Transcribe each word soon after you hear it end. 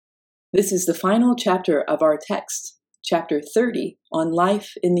This is the final chapter of our text, chapter 30, on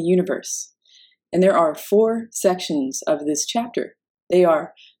life in the universe. And there are 4 sections of this chapter. They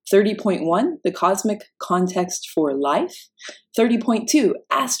are 30.1, the cosmic context for life, 30.2,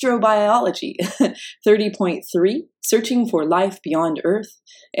 astrobiology, 30.3, searching for life beyond Earth,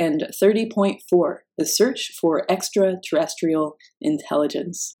 and 30.4, the search for extraterrestrial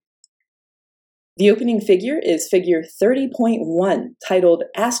intelligence. The opening figure is figure 30.1, titled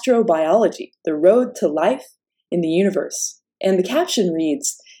Astrobiology, the Road to Life in the Universe. And the caption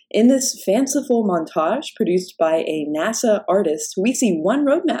reads, "In this fanciful montage produced by a NASA artist, we see one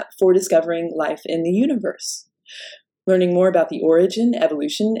roadmap for discovering life in the universe." Learning more about the origin,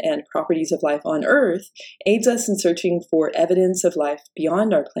 evolution, and properties of life on Earth aids us in searching for evidence of life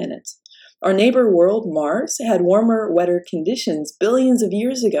beyond our planet. Our neighbor world, Mars, had warmer, wetter conditions billions of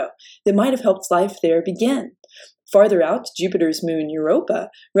years ago that might have helped life there begin. Farther out, Jupiter's moon, Europa,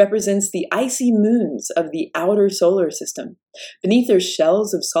 represents the icy moons of the outer solar system. Beneath their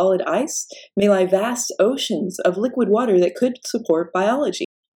shells of solid ice may lie vast oceans of liquid water that could support biology.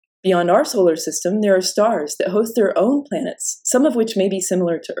 Beyond our solar system, there are stars that host their own planets, some of which may be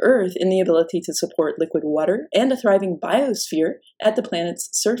similar to Earth in the ability to support liquid water and a thriving biosphere at the planet's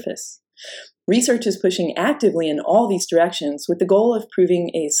surface. Research is pushing actively in all these directions with the goal of proving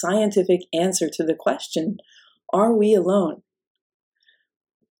a scientific answer to the question, are we alone?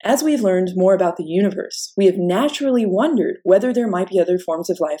 As we've learned more about the universe, we have naturally wondered whether there might be other forms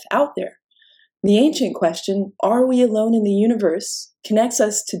of life out there. The ancient question, are we alone in the universe, connects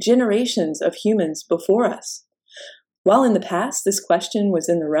us to generations of humans before us. While in the past this question was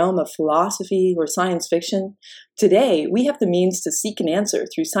in the realm of philosophy or science fiction, today we have the means to seek an answer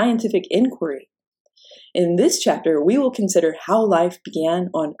through scientific inquiry. In this chapter, we will consider how life began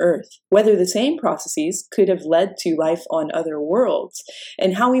on Earth, whether the same processes could have led to life on other worlds,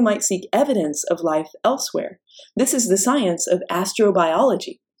 and how we might seek evidence of life elsewhere. This is the science of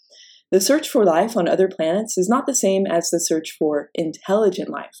astrobiology. The search for life on other planets is not the same as the search for intelligent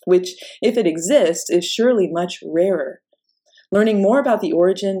life, which, if it exists, is surely much rarer. Learning more about the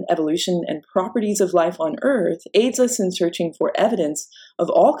origin, evolution, and properties of life on Earth aids us in searching for evidence of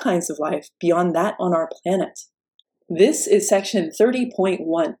all kinds of life beyond that on our planet. This is section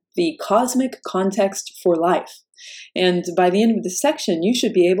 30.1, the cosmic context for life. And by the end of this section, you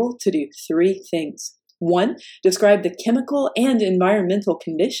should be able to do 3 things. 1, describe the chemical and environmental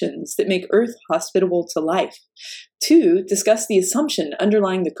conditions that make Earth hospitable to life. 2, discuss the assumption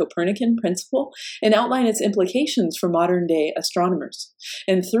underlying the Copernican principle and outline its implications for modern-day astronomers.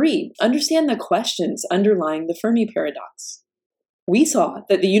 And 3, understand the questions underlying the Fermi paradox. We saw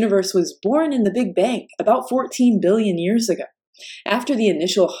that the universe was born in the Big Bang about 14 billion years ago. After the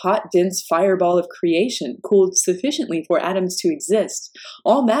initial hot, dense fireball of creation cooled sufficiently for atoms to exist,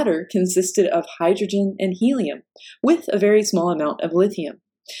 all matter consisted of hydrogen and helium, with a very small amount of lithium.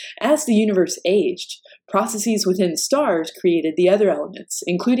 As the universe aged, processes within stars created the other elements,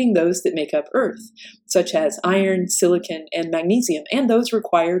 including those that make up Earth, such as iron, silicon, and magnesium, and those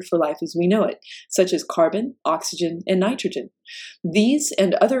required for life as we know it, such as carbon, oxygen, and nitrogen. These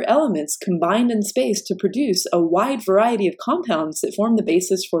and other elements combined in space to produce a wide variety of compounds that form the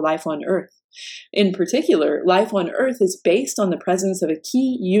basis for life on Earth. In particular, life on Earth is based on the presence of a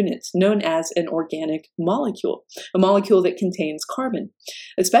key unit known as an organic molecule, a molecule that contains carbon.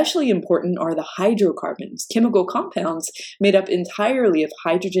 Especially important are the hydrocarbons, chemical compounds made up entirely of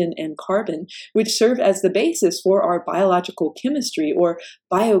hydrogen and carbon, which serve as the basis for our biological chemistry or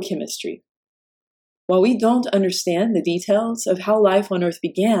biochemistry. While we don't understand the details of how life on Earth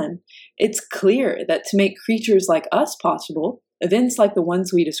began, it's clear that to make creatures like us possible, events like the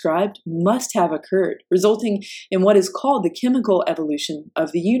ones we described must have occurred, resulting in what is called the chemical evolution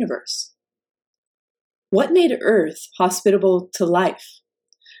of the universe. What made Earth hospitable to life?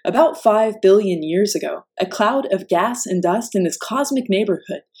 About 5 billion years ago, a cloud of gas and dust in this cosmic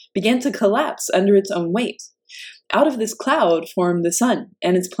neighborhood began to collapse under its own weight. Out of this cloud formed the Sun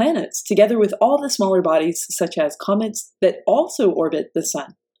and its planets, together with all the smaller bodies such as comets that also orbit the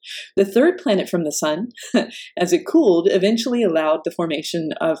Sun. The third planet from the Sun, as it cooled, eventually allowed the formation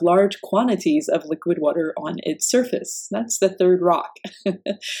of large quantities of liquid water on its surface. That's the third rock.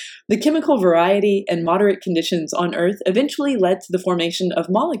 The chemical variety and moderate conditions on Earth eventually led to the formation of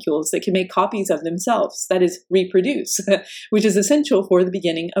molecules that can make copies of themselves, that is, reproduce, which is essential for the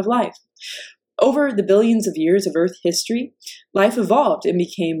beginning of life. Over the billions of years of Earth history, life evolved and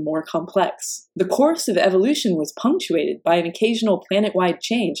became more complex. The course of evolution was punctuated by an occasional planet-wide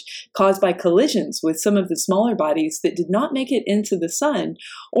change caused by collisions with some of the smaller bodies that did not make it into the Sun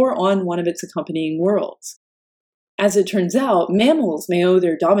or on one of its accompanying worlds. As it turns out, mammals may owe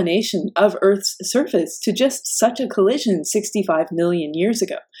their domination of Earth's surface to just such a collision 65 million years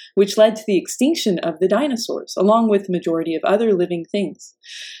ago, which led to the extinction of the dinosaurs, along with the majority of other living things.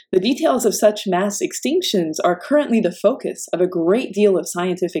 The details of such mass extinctions are currently the focus of a great deal of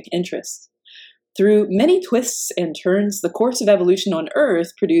scientific interest. Through many twists and turns, the course of evolution on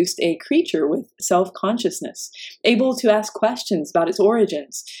Earth produced a creature with self-consciousness, able to ask questions about its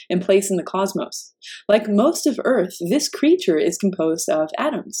origins and place in the cosmos. Like most of Earth, this creature is composed of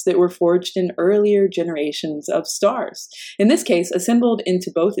atoms that were forged in earlier generations of stars, in this case assembled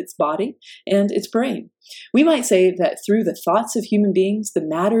into both its body and its brain. We might say that through the thoughts of human beings, the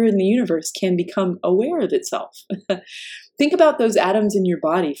matter in the universe can become aware of itself. Think about those atoms in your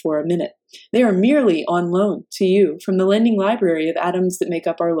body for a minute. They are merely on loan to you from the lending library of atoms that make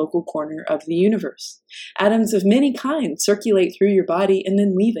up our local corner of the universe. Atoms of many kinds circulate through your body and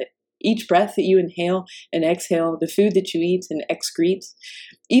then leave it. Each breath that you inhale and exhale, the food that you eat and excrete,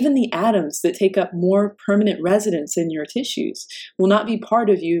 even the atoms that take up more permanent residence in your tissues will not be part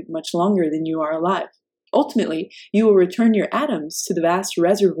of you much longer than you are alive. Ultimately, you will return your atoms to the vast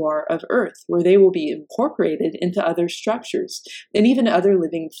reservoir of Earth, where they will be incorporated into other structures and even other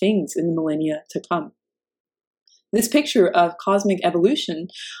living things in the millennia to come. This picture of cosmic evolution,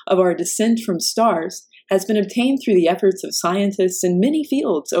 of our descent from stars, has been obtained through the efforts of scientists in many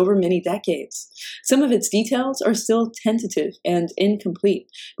fields over many decades. Some of its details are still tentative and incomplete,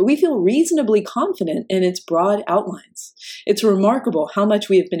 but we feel reasonably confident in its broad outlines. It's remarkable how much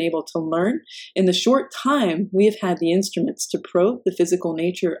we have been able to learn in the short time we have had the instruments to probe the physical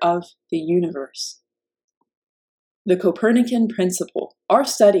nature of the universe. The Copernican principle. Our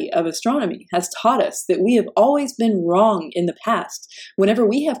study of astronomy has taught us that we have always been wrong in the past whenever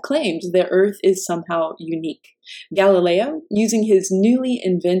we have claimed that Earth is somehow unique. Galileo, using his newly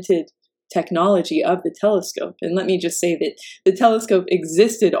invented technology of the telescope, and let me just say that the telescope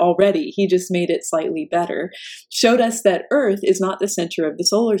existed already, he just made it slightly better, showed us that Earth is not the center of the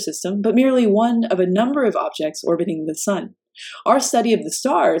solar system, but merely one of a number of objects orbiting the sun. Our study of the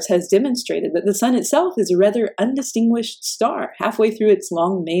stars has demonstrated that the sun itself is a rather undistinguished star, halfway through its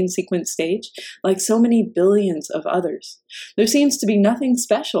long main sequence stage, like so many billions of others. There seems to be nothing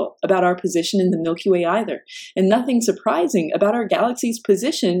special about our position in the Milky Way either, and nothing surprising about our galaxy's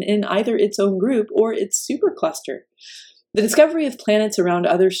position in either its own group or its supercluster. The discovery of planets around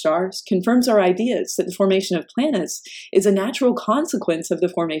other stars confirms our ideas that the formation of planets is a natural consequence of the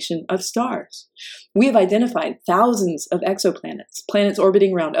formation of stars. We have identified thousands of exoplanets, planets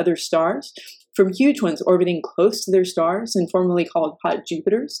orbiting around other stars, from huge ones orbiting close to their stars and formerly called hot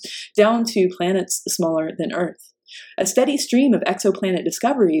Jupiters, down to planets smaller than Earth. A steady stream of exoplanet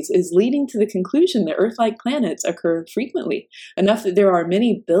discoveries is leading to the conclusion that Earth-like planets occur frequently, enough that there are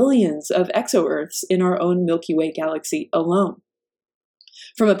many billions of exo-Earths in our own Milky Way galaxy alone.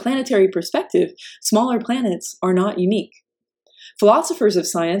 From a planetary perspective, smaller planets are not unique. Philosophers of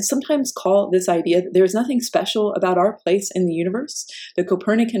science sometimes call this idea that there is nothing special about our place in the universe the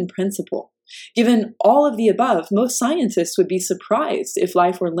Copernican principle. Given all of the above, most scientists would be surprised if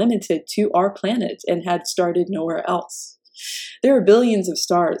life were limited to our planet and had started nowhere else. There are billions of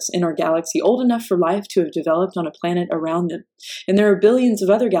stars in our galaxy old enough for life to have developed on a planet around them, and there are billions of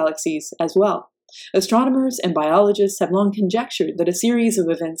other galaxies as well. Astronomers and biologists have long conjectured that a series of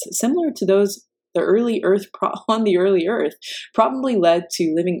events similar to those on the early Earth probably led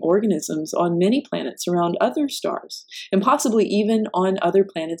to living organisms on many planets around other stars, and possibly even on other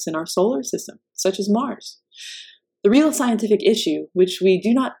planets in our solar system, such as Mars. The real scientific issue, which we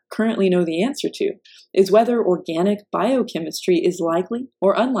do not currently know the answer to, is whether organic biochemistry is likely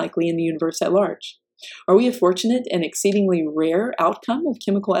or unlikely in the universe at large. Are we a fortunate and exceedingly rare outcome of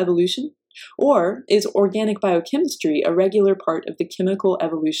chemical evolution? Or is organic biochemistry a regular part of the chemical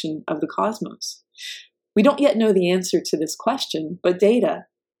evolution of the cosmos? We don't yet know the answer to this question, but data,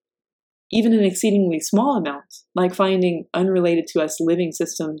 even in exceedingly small amounts, like finding unrelated to us living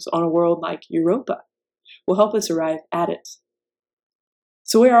systems on a world like Europa, will help us arrive at it.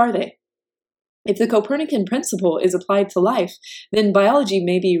 So where are they? If the Copernican principle is applied to life, then biology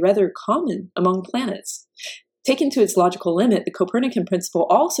may be rather common among planets. Taken to its logical limit, the Copernican principle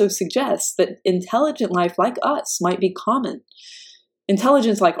also suggests that intelligent life like us might be common.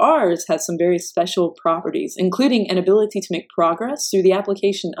 Intelligence like ours has some very special properties, including an ability to make progress through the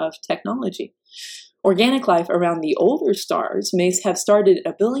application of technology. Organic life around the older stars may have started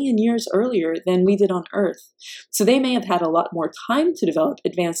 1 billion years earlier than we did on Earth, so they may have had a lot more time to develop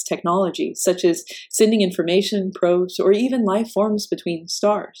advanced technology, such as sending information, probes, or even life forms between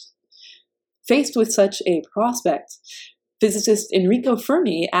stars. Faced with such a prospect, Physicist Enrico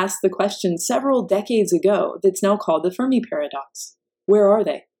Fermi asked the question several decades ago that's now called the Fermi paradox. Where are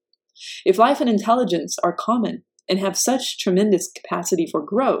they? If life and intelligence are common and have such tremendous capacity for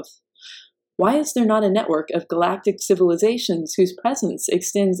growth, why is there not a network of galactic civilizations whose presence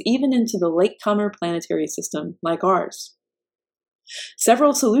extends even into the latecomer planetary system like ours?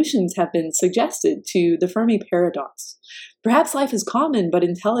 Several solutions have been suggested to the Fermi paradox. Perhaps life is common, but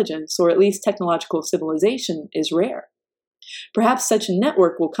intelligence, or at least technological civilization, is rare. Perhaps such a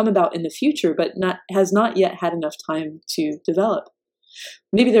network will come about in the future, but has not yet had enough time to develop.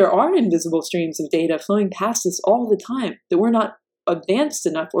 Maybe there are invisible streams of data flowing past us all the time that we're not advanced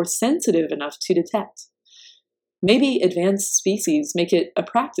enough or sensitive enough to detect. Maybe advanced species make it a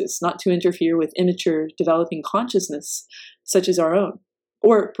practice not to interfere with immature developing consciousness such as our own.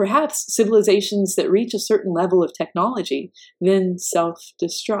 Or perhaps civilizations that reach a certain level of technology then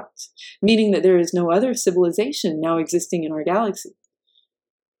self-destruct, meaning that there is no other civilization now existing in our galaxy.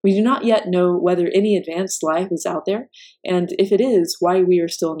 We do not yet know whether any advanced life is out there, and if it is, why we are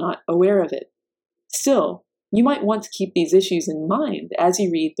still not aware of it. Still, you might want to keep these issues in mind as you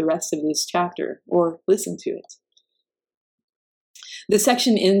read the rest of this chapter, or listen to it. The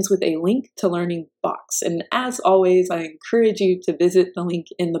section ends with a link to Learning box, and as always, I encourage you to visit the link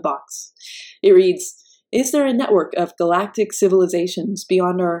in the box. It reads, "Is there a network of galactic civilizations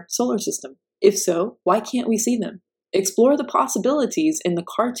beyond our solar system? If so, why can't we see them? Explore the possibilities in the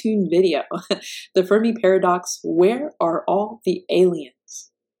cartoon video, The Fermi Paradox, Where Are All the Aliens?"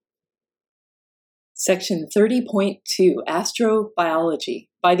 Section 30.2, Astrobiology.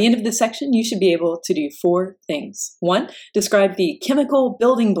 By the end of this section, you should be able to do 4 things. 1, describe the chemical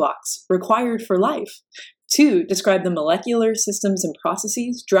building blocks required for life. 2, describe the molecular systems and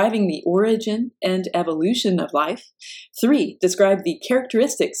processes driving the origin and evolution of life. 3, describe the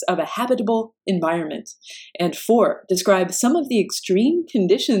characteristics of a habitable environment. And 4, describe some of the extreme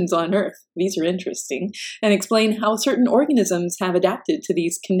conditions on Earth, these are interesting, and explain how certain organisms have adapted to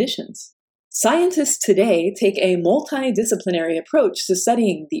these conditions. Scientists today take a multidisciplinary approach to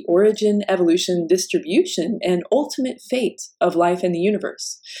studying the origin, evolution, distribution, and ultimate fate of life in the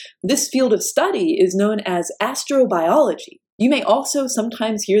universe. This field of study is known as astrobiology. You may also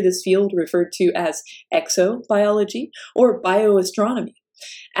sometimes hear this field referred to as exobiology or bioastronomy.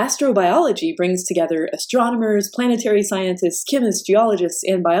 Astrobiology brings together astronomers, planetary scientists, chemists, geologists,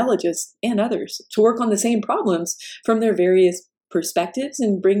 and biologists, and others to work on the same problems from their various perspectives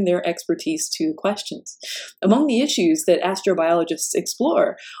and bring their expertise to questions. Among the issues that astrobiologists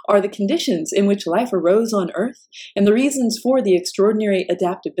explore are the conditions in which life arose on Earth and the reasons for the extraordinary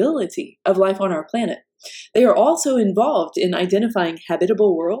adaptability of life on our planet. They are also involved in identifying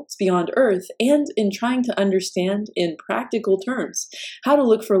habitable worlds beyond Earth and in trying to understand in practical terms how to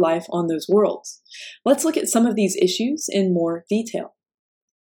look for life on those worlds. Let's look at some of these issues in more detail.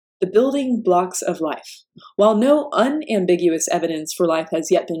 The building blocks of life. While no unambiguous evidence for life has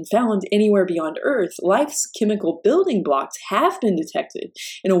yet been found anywhere beyond Earth, life's chemical building blocks have been detected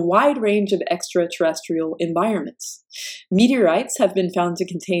in a wide range of extraterrestrial environments. Meteorites have been found to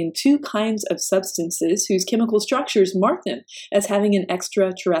contain 2 kinds of substances whose chemical structures mark them as having an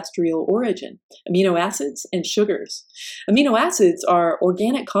extraterrestrial origin: amino acids and sugars. Amino acids are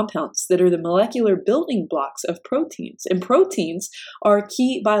organic compounds that are the molecular building blocks of proteins, and proteins are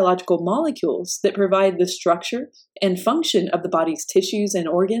key biological molecules that provide the structure and function of the body's tissues and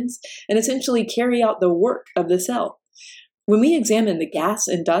organs and essentially carry out the work of the cell. When we examine the gas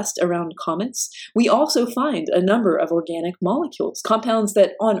and dust around comets, we also find a number of organic molecules, compounds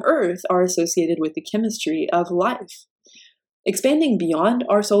that on Earth are associated with the chemistry of life. Expanding beyond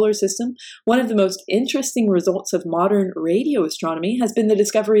our solar system, one of the most interesting results of modern radio astronomy has been the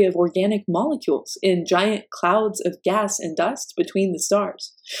discovery of organic molecules in giant clouds of gas and dust between the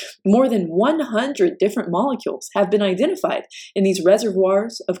stars. More than 100 different molecules have been identified in these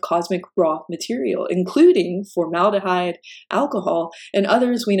reservoirs of cosmic raw material, including formaldehyde, alcohol, and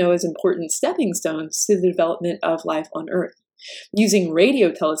others we know as important stepping stones to the development of life on Earth. Using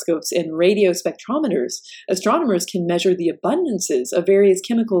radio telescopes and radio spectrometers, astronomers can measure the abundances of various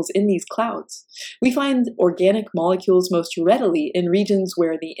chemicals in these clouds. We find organic molecules most readily in regions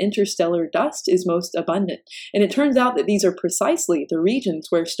where the interstellar dust is most abundant, and it turns out that these are precisely the regions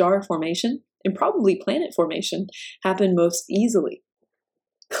where star formation and probably planet formation happen most easily.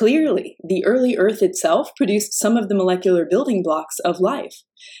 Clearly, the early Earth itself produced some of the molecular building blocks of life.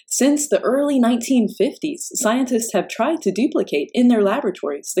 Since the early 1950s, scientists have tried to duplicate in their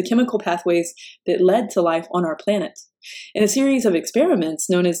laboratories the chemical pathways that led to life on our planet. In a series of experiments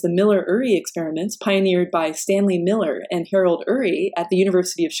known as the Miller-Urey experiments, pioneered by Stanley Miller and Harold Urey at the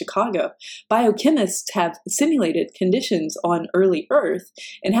University of Chicago, biochemists have simulated conditions on early Earth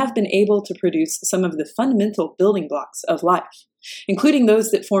and have been able to produce some of the fundamental building blocks of life, including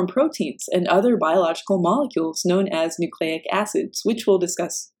those that form proteins and other biological molecules known as nucleic acids, which we'll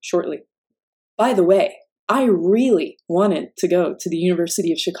discuss shortly. By the way, I really wanted to go to the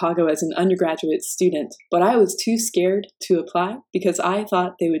University of Chicago as an undergraduate student, but I was too scared to apply because I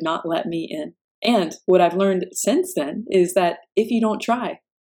thought they would not let me in. And what I've learned since then is that if you don't try,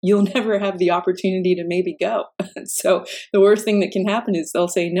 you'll never have the opportunity to maybe go. So the worst thing that can happen is they'll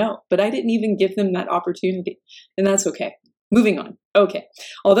say no, but I didn't even give them that opportunity, and that's okay. Moving on. Okay.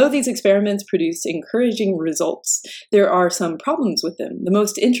 Although these experiments produce encouraging results, there are some problems with them. The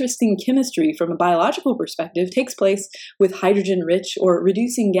most interesting chemistry from a biological perspective takes place with hydrogen-rich or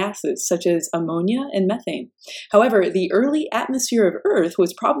reducing gases such as ammonia and methane. However, the early atmosphere of Earth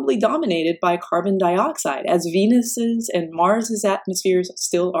was probably dominated by carbon dioxide, as Venus's and Mars's atmospheres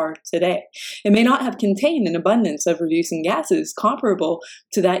still are today. It may not have contained an abundance of reducing gases comparable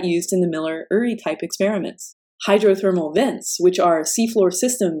to that used in the Miller-Urey type experiments. Hydrothermal vents, which are seafloor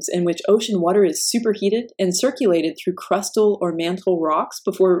systems in which ocean water is superheated and circulated through crustal or mantle rocks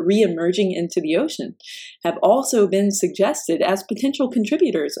before re-emerging into the ocean, have also been suggested as potential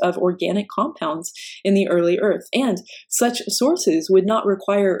contributors of organic compounds in the early Earth, and such sources would not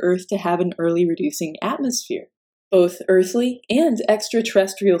require Earth to have an early reducing atmosphere. Both earthly and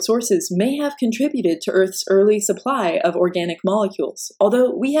extraterrestrial sources may have contributed to Earth's early supply of organic molecules,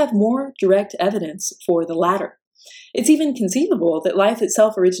 although we have more direct evidence for the latter. It's even conceivable that life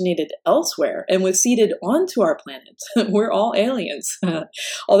itself originated elsewhere and was seeded onto our planet. We're all aliens.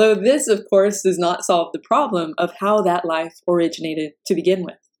 Although this, of course, does not solve the problem of how that life originated to begin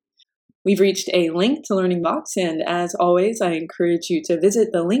with. We've reached a link to Learning Box, and as always, I encourage you to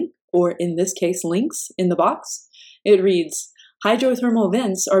visit the link, or in this case, links in the box. It reads, hydrothermal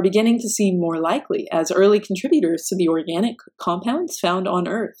vents are beginning to seem more likely as early contributors to the organic compounds found on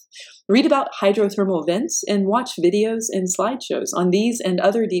Earth. Read about hydrothermal vents and watch videos and slideshows on these and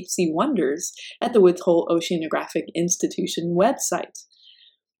other deep-sea wonders at the Woods Hole Oceanographic Institution website.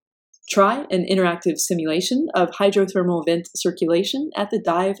 Try an interactive simulation of hydrothermal vent circulation at the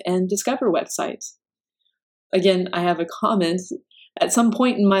Dive and Discover website. Again, I have a comment. At some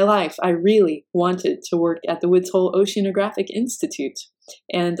point in my life, I really wanted to work at the Woods Hole Oceanographic Institute,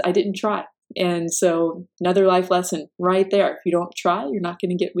 and I didn't try. And so another life lesson right there. If you don't try, you're not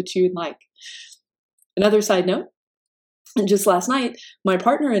going to get what you would like. Another side note, just last night, my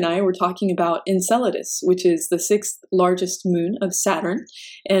partner and I were talking about Enceladus, which is the 6th largest moon of Saturn.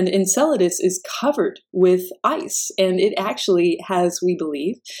 And Enceladus is covered with ice, and it actually has, we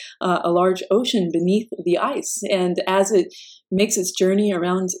believe, a large ocean beneath the ice. And as it makes its journey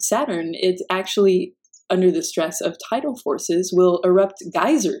around Saturn, it actually, under the stress of tidal forces, will erupt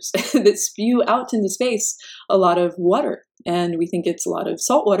geysers that spew out into space a lot of water. And we think it's a lot of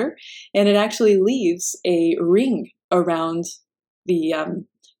salt water, and it actually leaves a ring around the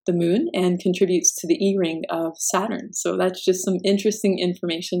moon and contributes to the E-ring of Saturn. So that's just some interesting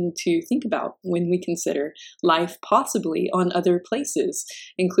information to think about when we consider life possibly on other places,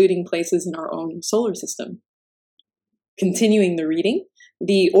 including places in our own solar system. Continuing the reading,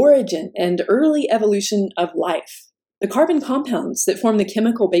 the origin and early evolution of life. The carbon compounds that form the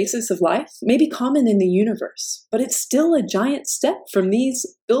chemical basis of life may be common in the universe, but it's still a giant step from these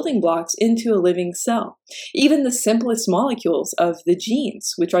building blocks into a living cell. Even the simplest molecules of the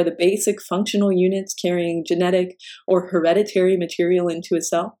genes, which are the basic functional units carrying genetic or hereditary material into a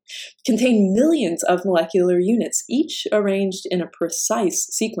cell, contain millions of molecular units, each arranged in a precise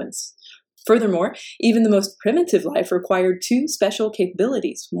sequence. Furthermore, even the most primitive life required two special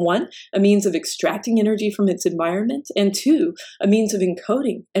capabilities. One, a means of extracting energy from its environment, and two, a means of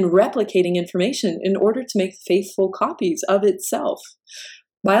encoding and replicating information in order to make faithful copies of itself.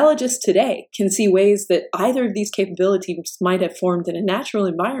 Biologists today can see ways that either of these capabilities might have formed in a natural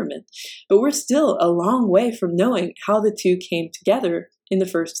environment, but we're still a long way from knowing how the two came together in the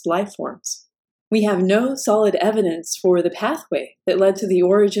first life forms. We have no solid evidence for the pathway that led to the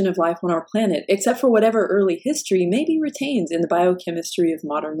origin of life on our planet, except for whatever early history may be retained in the biochemistry of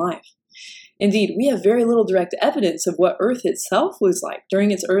modern life. Indeed, we have very little direct evidence of what Earth itself was like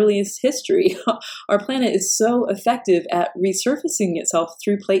during its earliest history. Our planet is so effective at resurfacing itself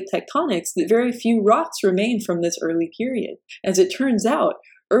through plate tectonics that very few rocks remain from this early period. As it turns out,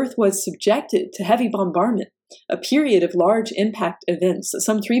 Earth was subjected to heavy bombardment, a period of large impact events,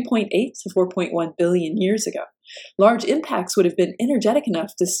 some 3.8 to 4.1 billion years ago. Large impacts would have been energetic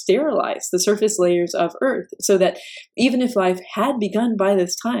enough to sterilize the surface layers of Earth so that even if life had begun by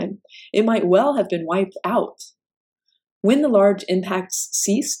this time, it might well have been wiped out. When the large impacts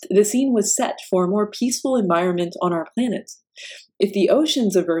ceased, the scene was set for a more peaceful environment on our planet. If the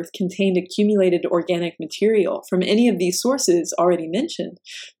oceans of Earth contained accumulated organic material from any of these sources already mentioned,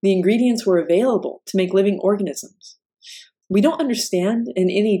 the ingredients were available to make living organisms. We don't understand in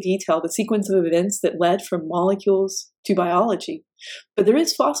any detail the sequence of events that led from molecules to biology, but there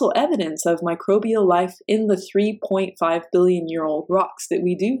is fossil evidence of microbial life in the 3.5 billion-year-old rocks that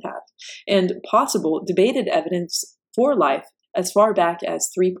we do have, and possible debated evidence for life as far back as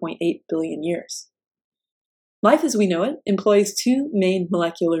 3.8 billion years. Life as we know it employs two main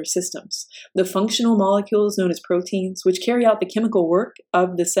molecular systems: the functional molecules known as proteins, which carry out the chemical work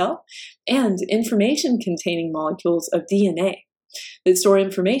of the cell, and information-containing molecules of DNA that store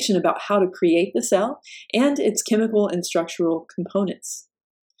information about how to create the cell and its chemical and structural components.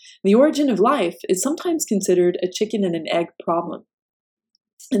 The origin of life is sometimes considered a chicken and an egg problem.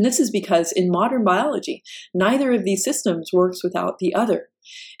 And this is because in modern biology, neither of these systems works without the other.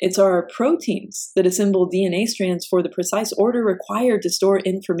 It's our proteins that assemble DNA strands for the precise order required to store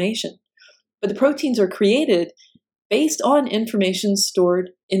information. But the proteins are created based on information stored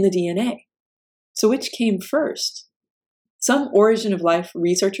in the DNA. So which came first? Some origin of life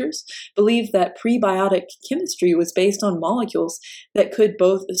researchers believe that prebiotic chemistry was based on molecules that could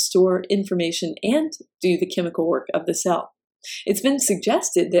both store information and do the chemical work of the cell. It's been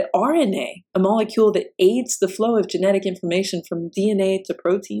suggested that RNA, a molecule that aids the flow of genetic information from DNA to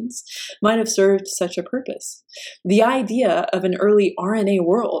proteins, might have served such a purpose. The idea of an early RNA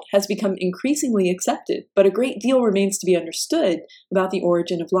world has become increasingly accepted, but a great deal remains to be understood about the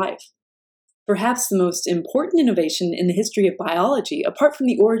origin of life. Perhaps the most important innovation in the history of biology, apart from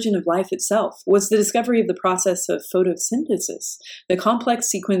the origin of life itself, was the discovery of the process of photosynthesis, the complex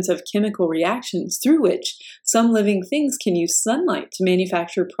sequence of chemical reactions through which some living things can use sunlight to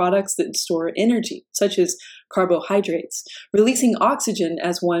manufacture products that store energy, such as carbohydrates, releasing oxygen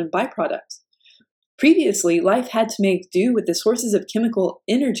as one byproduct. Previously, life had to make do with the sources of chemical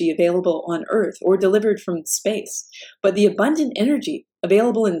energy available on Earth or delivered from space, but the abundant energy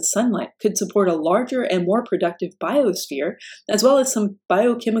available in sunlight could support a larger and more productive biosphere, as well as some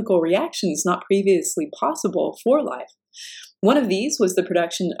biochemical reactions not previously possible for life. One of these was the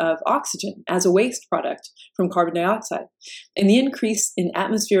production of oxygen as a waste product from carbon dioxide, and the increase in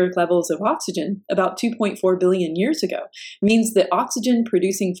atmospheric levels of oxygen about 2.4 billion years ago means that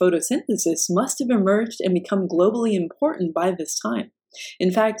oxygen-producing photosynthesis must have emerged and become globally important by this time.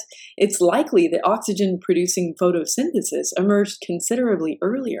 In fact, it's likely that oxygen-producing photosynthesis emerged considerably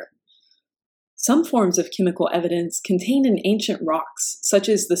earlier. Some forms of chemical evidence contained in ancient rocks, such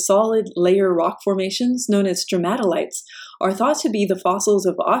as the solid layer rock formations known as stromatolites, are thought to be the fossils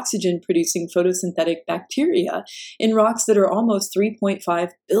of oxygen-producing photosynthetic bacteria in rocks that are almost 3.5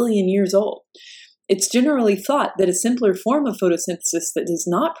 billion years old. It's generally thought that a simpler form of photosynthesis that does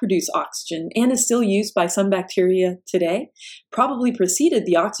not produce oxygen and is still used by some bacteria today probably preceded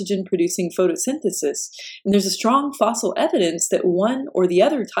the oxygen-producing photosynthesis, and there's a strong fossil evidence that one or the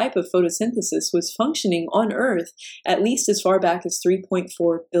other type of photosynthesis was functioning on Earth at least as far back as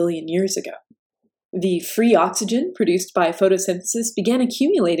 3.4 billion years ago. The free oxygen produced by photosynthesis began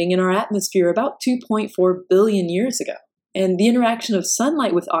accumulating in our atmosphere about 2.4 billion years ago. And the interaction of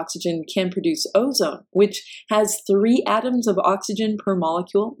sunlight with oxygen can produce ozone, which has 3 atoms of oxygen per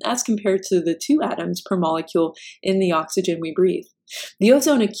molecule as compared to the 2 atoms per molecule in the oxygen we breathe. The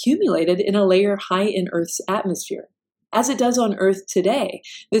ozone accumulated in a layer high in Earth's atmosphere. As it does on Earth today,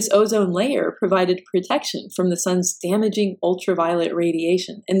 this ozone layer provided protection from the sun's damaging ultraviolet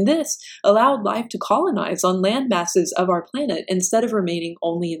radiation, and this allowed life to colonize on land masses of our planet instead of remaining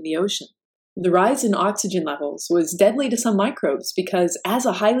only in the ocean. The rise in oxygen levels was deadly to some microbes because, as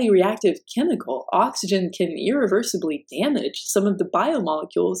a highly reactive chemical, oxygen can irreversibly damage some of the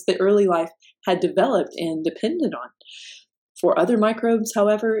biomolecules that early life had developed and depended on. For other microbes,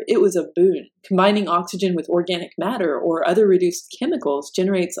 however, it was a boon. Combining oxygen with organic matter or other reduced chemicals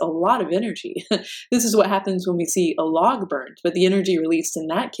generates a lot of energy. This is what happens when we see a log burned, but the energy released in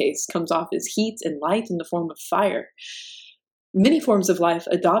that case comes off as heat and light in the form of fire. Many forms of life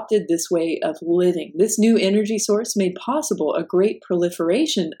adopted this way of living. This new energy source made possible a great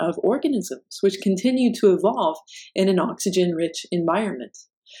proliferation of organisms, which continued to evolve in an oxygen-rich environment.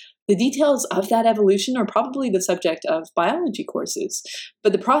 The details of that evolution are probably the subject of biology courses,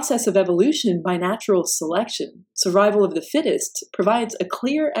 but the process of evolution by natural selection, survival of the fittest, provides a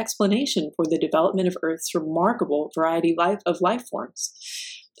clear explanation for the development of Earth's remarkable variety of life forms.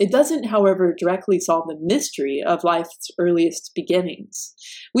 It doesn't, however, directly solve the mystery of life's earliest beginnings.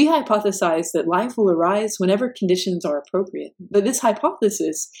 We hypothesize that life will arise whenever conditions are appropriate, but this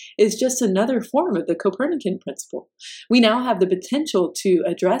hypothesis is just another form of the Copernican principle. We now have the potential to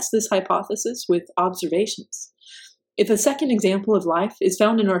address this hypothesis with observations. If a second example of life is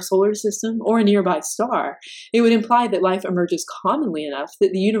found in our solar system or a nearby star, it would imply that life emerges commonly enough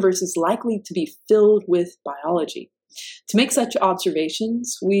that the universe is likely to be filled with biology. To make such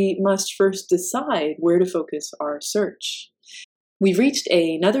observations, we must first decide where to focus our search. We've reached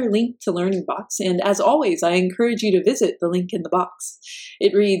another link to Learning Box, and as always, I encourage you to visit the link in the box.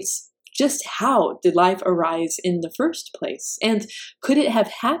 It reads, just how did life arise in the first place? And could it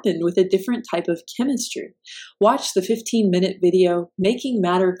have happened with a different type of chemistry? Watch the 15-minute video, Making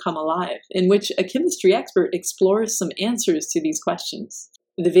Matter Come Alive, in which a chemistry expert explores some answers to these questions.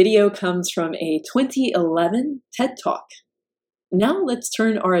 The video comes from a 2011 TED Talk. Now let's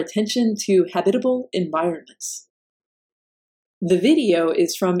turn our attention to habitable environments. The video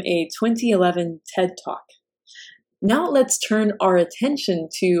is from a 2011 TED Talk. Now let's turn our attention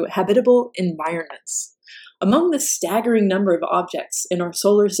to habitable environments. Among the staggering number of objects in our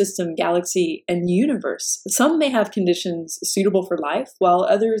solar system, galaxy, and universe, some may have conditions suitable for life, while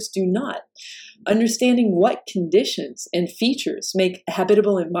others do not. Understanding what conditions and features make a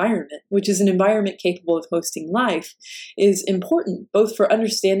habitable environment, which is an environment capable of hosting life, is important both for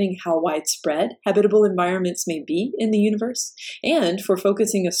understanding how widespread habitable environments may be in the universe and for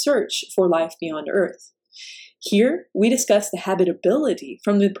focusing a search for life beyond Earth. Here, we discuss the habitability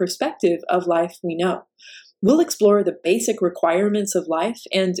from the perspective of life we know. We'll explore the basic requirements of life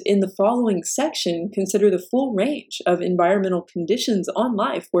and, in the following section, consider the full range of environmental conditions on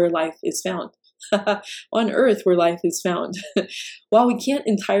life where life is found. On Earth where life is found. While we can't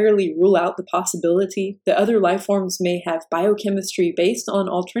entirely rule out the possibility that other life forms may have biochemistry based on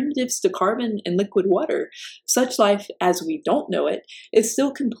alternatives to carbon and liquid water, such life as we don't know it is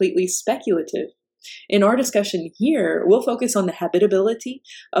still completely speculative. In our discussion here, we'll focus on the habitability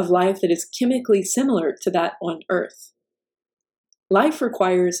of life that is chemically similar to that on Earth. Life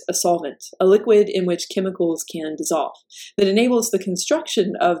requires a solvent, a liquid in which chemicals can dissolve, that enables the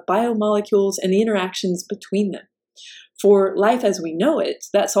construction of biomolecules and the interactions between them. For life as we know it,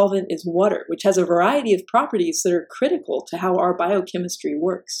 that solvent is water, which has a variety of properties that are critical to how our biochemistry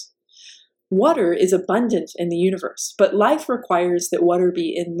works. Water is abundant in the universe, but life requires that water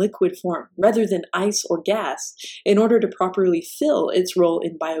be in liquid form rather than ice or gas in order to properly fill its role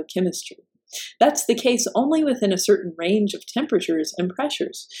in biochemistry. That's the case only within a certain range of temperatures and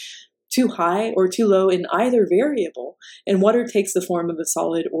pressures. Too high or too low in either variable, and water takes the form of a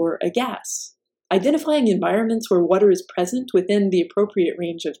solid or a gas. Identifying environments where water is present within the appropriate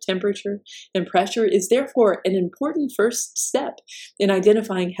range of temperature and pressure is therefore an important first step in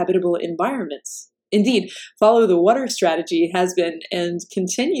identifying habitable environments. Indeed, follow the water strategy has been and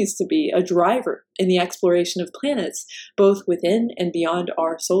continues to be a driver in the exploration of planets, both within and beyond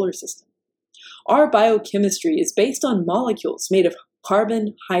our solar system. Our biochemistry is based on molecules made of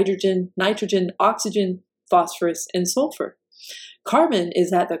carbon, hydrogen, nitrogen, oxygen, phosphorus, and sulfur. Carbon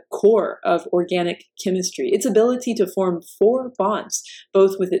is at the core of organic chemistry. Its ability to form 4 bonds,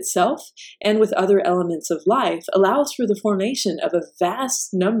 both with itself and with other elements of life, allows for the formation of a vast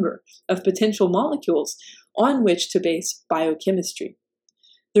number of potential molecules on which to base biochemistry.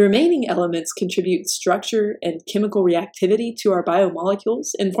 The remaining elements contribute structure and chemical reactivity to our biomolecules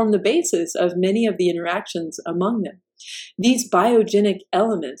and form the basis of many of the interactions among them. These biogenic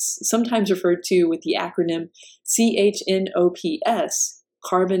elements, sometimes referred to with the acronym CHNOPS,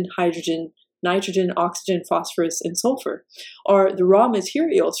 carbon, hydrogen, nitrogen, oxygen, phosphorus, and sulfur, are the raw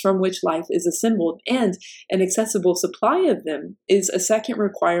materials from which life is assembled, and an accessible supply of them is a second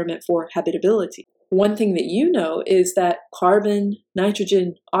requirement for habitability. One thing that you know is that carbon,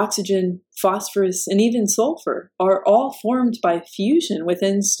 nitrogen, oxygen, phosphorus, and even sulfur are all formed by fusion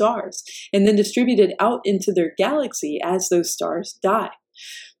within stars and then distributed out into their galaxy as those stars die.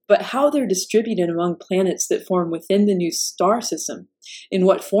 But how they're distributed among planets that form within the new star system, in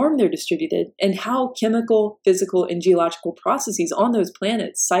what form they're distributed, and how chemical, physical, and geological processes on those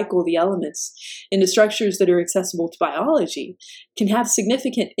planets cycle the elements into structures that are accessible to biology can have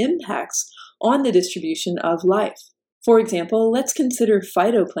significant impacts on the distribution of life. For example, let's consider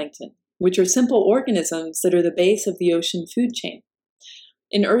phytoplankton, which are simple organisms that are the base of the ocean food chain.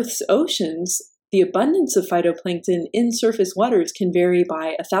 In Earth's oceans, the abundance of phytoplankton in surface waters can vary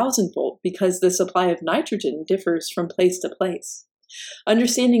by 1,000-fold because the supply of nitrogen differs from place to place.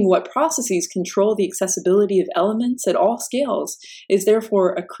 Understanding what processes control the accessibility of elements at all scales is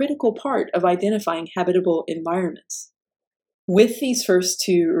therefore a critical part of identifying habitable environments. With these first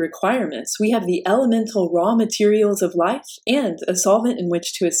two requirements, we have the elemental raw materials of life and a solvent in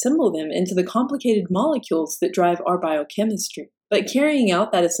which to assemble them into the complicated molecules that drive our biochemistry. But carrying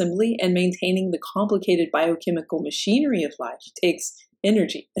out that assembly and maintaining the complicated biochemical machinery of life takes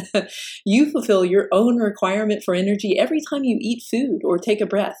energy. You fulfill your own requirement for energy every time you eat food or take a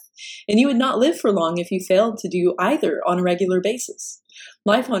breath, and you would not live for long if you failed to do either on a regular basis.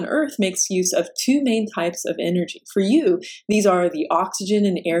 Life on Earth makes use of two main types of energy. For you, these are the oxygen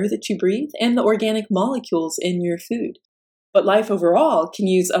and air that you breathe and the organic molecules in your food. But life overall can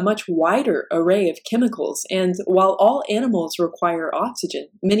use a much wider array of chemicals, and while all animals require oxygen,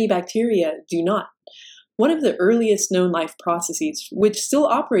 many bacteria do not. One of the earliest known life processes, which still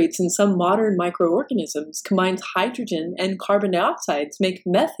operates in some modern microorganisms, combines hydrogen and carbon dioxide to make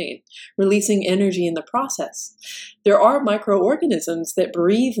methane, releasing energy in the process. There are microorganisms that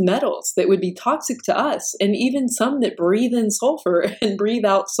breathe metals that would be toxic to us, and even some that breathe in sulfur and breathe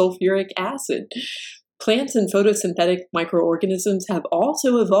out sulfuric acid. Plants and photosynthetic microorganisms have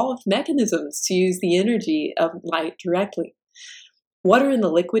also evolved mechanisms to use the energy of light directly. Water in the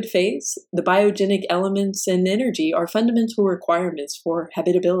liquid phase, the biogenic elements, and energy are fundamental requirements for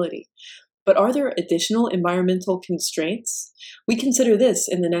habitability. But are there additional environmental constraints? We consider this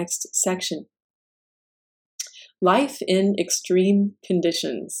in the next section. Life in extreme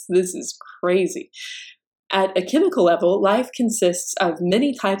conditions. This is crazy. At a chemical level, life consists of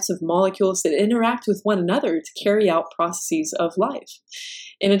many types of molecules that interact with one another to carry out processes of life.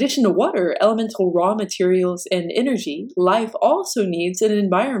 In addition to water, elemental raw materials, and energy, life also needs an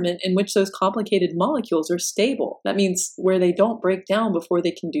environment in which those complicated molecules are stable. That means where they don't break down before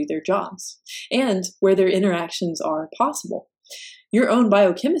they can do their jobs, and where their interactions are possible. Your own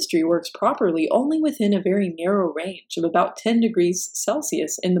biochemistry works properly only within a very narrow range of about 10 degrees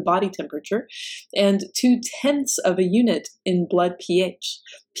Celsius in the body temperature and 0.2 of a unit in blood pH.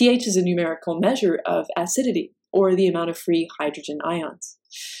 pH is a numerical measure of acidity, or the amount of free hydrogen ions.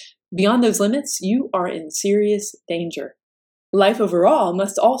 Beyond those limits, you are in serious danger. Life overall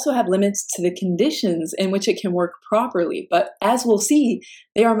must also have limits to the conditions in which it can work properly, but as we'll see,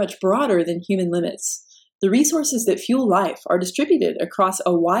 they are much broader than human limits. The resources that fuel life are distributed across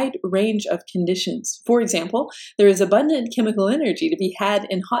a wide range of conditions. For example, there is abundant chemical energy to be had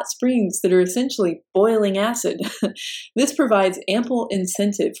in hot springs that are essentially boiling acid. This provides ample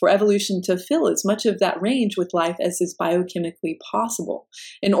incentive for evolution to fill as much of that range with life as is biochemically possible.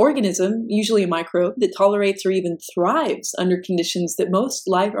 An organism, usually a microbe, that tolerates or even thrives under conditions that most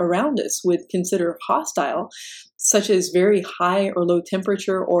life around us would consider hostile, such as very high or low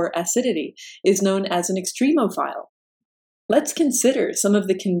temperature or acidity, is known as an extremophile. Let's consider some of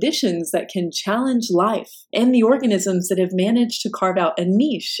the conditions that can challenge life and the organisms that have managed to carve out a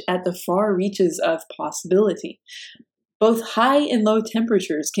niche at the far reaches of possibility. Both high and low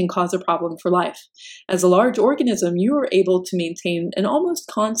temperatures can cause a problem for life. As a large organism, you are able to maintain an almost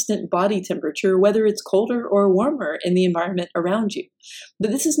constant body temperature, whether it's colder or warmer in the environment around you.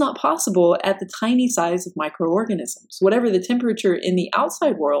 But this is not possible at the tiny size of microorganisms. Whatever the temperature in the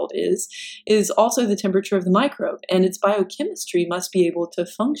outside world is also the temperature of the microbe, and its biochemistry must be able to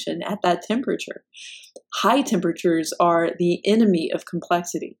function at that temperature. High temperatures are the enemy of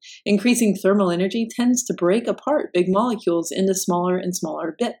complexity. Increasing thermal energy tends to break apart big molecules into smaller and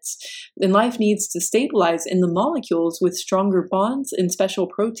smaller bits, and life needs to stabilize in the molecules with stronger bonds and special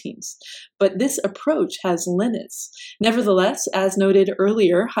proteins. But this approach has limits. Nevertheless, as noted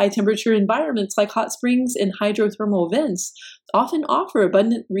earlier, high-temperature environments like hot springs and hydrothermal vents often offer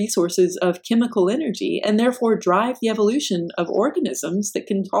abundant resources of chemical energy and therefore drive the evolution of organisms that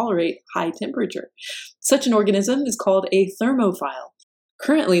can tolerate high temperature. Such an organism is called a thermophile.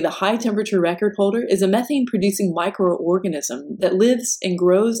 Currently, the high-temperature record holder is a methane-producing microorganism that lives and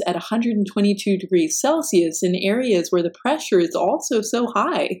grows at 122 degrees Celsius in areas where the pressure is also so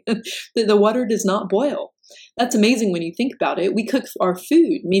high that the water does not boil. That's amazing when you think about it. We cook our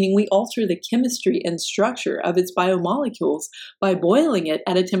food, meaning we alter the chemistry and structure of its biomolecules by boiling it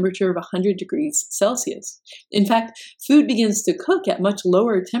at a temperature of 100 degrees Celsius. In fact, food begins to cook at much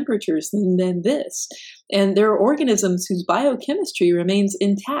lower temperatures than this, and there are organisms whose biochemistry remains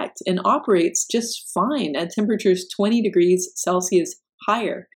intact and operates just fine at temperatures 20 degrees Celsius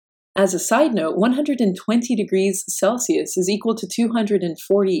higher. As a side note, 120 degrees Celsius is equal to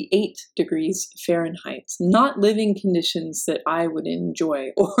 248 degrees Fahrenheit, not living conditions that I would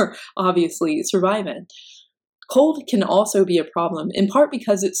enjoy or obviously survive in. Cold can also be a problem, in part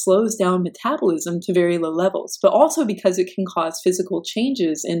because it slows down metabolism to very low levels, but also because it can cause physical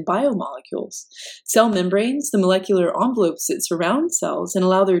changes in biomolecules. Cell membranes, the molecular envelopes that surround cells and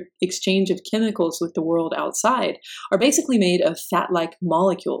allow their exchange of chemicals with the world outside, are basically made of fat-like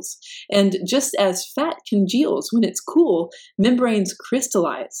molecules. And just as fat congeals when it's cool, membranes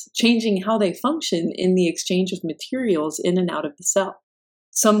crystallize, changing how they function in the exchange of materials in and out of the cell.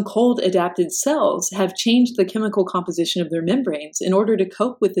 Some cold-adapted cells have changed the chemical composition of their membranes in order to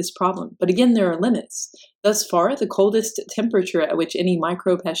cope with this problem, but again, there are limits. Thus far, the coldest temperature at which any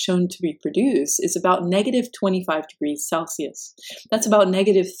microbe has shown to reproduce is about negative 25 degrees Celsius. That's about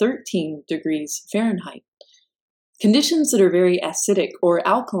negative 13 degrees Fahrenheit. Conditions that are very acidic or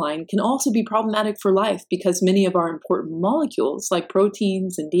alkaline can also be problematic for life because many of our important molecules, like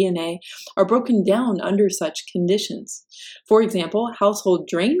proteins and DNA, are broken down under such conditions. For example, household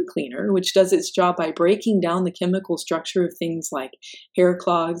drain cleaner, which does its job by breaking down the chemical structure of things like hair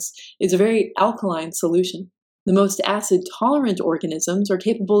clogs, is a very alkaline solution. The most acid-tolerant organisms are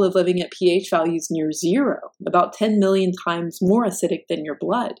capable of living at pH values near 0, about 10 million times more acidic than your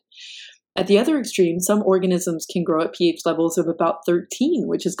blood. At the other extreme, some organisms can grow at pH levels of about 13,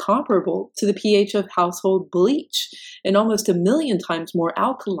 which is comparable to the pH of household bleach, and almost 1 million times more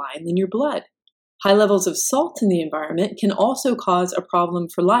alkaline than your blood. High levels of salt in the environment can also cause a problem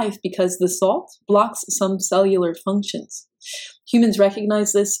for life because the salt blocks some cellular functions. Humans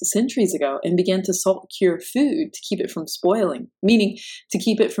recognized this centuries ago and began to salt cure food to keep it from spoiling, meaning to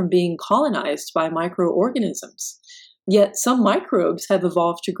keep it from being colonized by microorganisms. Yet some microbes have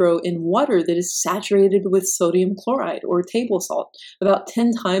evolved to grow in water that is saturated with sodium chloride or table salt, about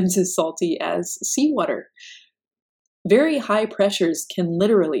 10 times as salty as seawater. Very high pressures can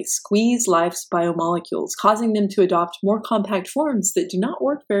literally squeeze life's biomolecules, causing them to adopt more compact forms that do not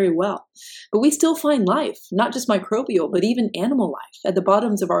work very well. But we still find life, not just microbial, but even animal life, at the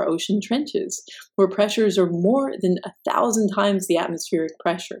bottoms of our ocean trenches, where pressures are more than 1,000 times the atmospheric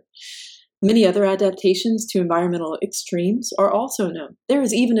pressure. Many other adaptations to environmental extremes are also known. There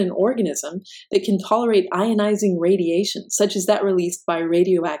is even an organism that can tolerate ionizing radiation, such as that released by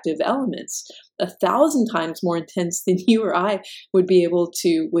radioactive elements, 1,000 times more intense than you or I would be able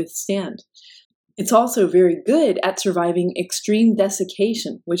to withstand. It's also very good at surviving extreme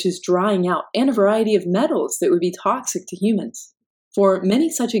desiccation, which is drying out, and a variety of metals that would be toxic to humans. For many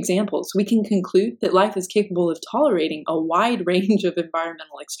such examples, we can conclude that life is capable of tolerating a wide range of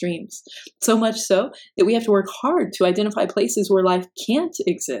environmental extremes, so much so that we have to work hard to identify places where life can't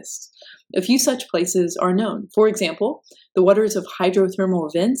exist. A few such places are known. For example, the waters of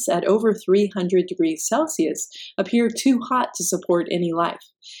hydrothermal vents at over 300 degrees Celsius appear too hot to support any life,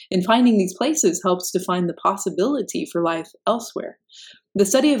 and finding these places helps define the possibility for life elsewhere. The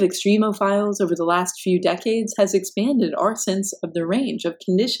study of extremophiles over the last few decades has expanded our sense of the range of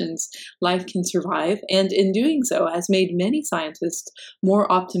conditions life can survive, and in doing so has made many scientists more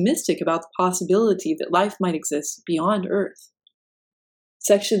optimistic about the possibility that life might exist beyond Earth.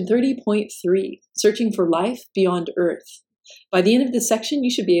 Section 30.3, Searching for Life Beyond Earth. By the end of this section,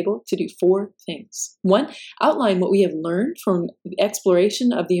 you should be able to do 4 things. 1, outline what we have learned from the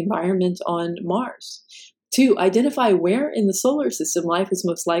exploration of the environment on Mars. 2, identify where in the solar system life is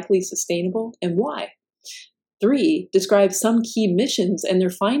most likely sustainable and why. 3, describe some key missions and their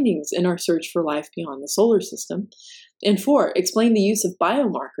findings in our search for life beyond the solar system. And 4, explain the use of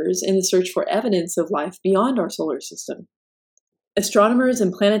biomarkers in the search for evidence of life beyond our solar system. Astronomers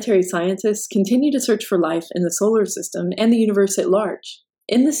and planetary scientists continue to search for life in the solar system and the universe at large.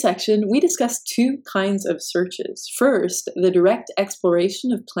 In this section, we discuss 2 kinds of searches. First, the direct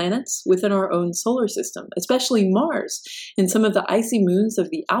exploration of planets within our own solar system, especially Mars and some of the icy moons of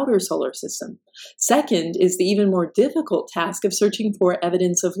the outer solar system. Second is the even more difficult task of searching for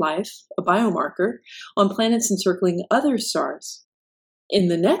evidence of life, a biomarker, on planets encircling other stars. In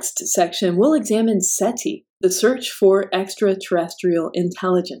the next section, we'll examine SETI, the search for extraterrestrial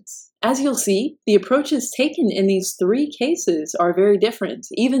intelligence. As you'll see, the approaches taken in these 3 cases are very different,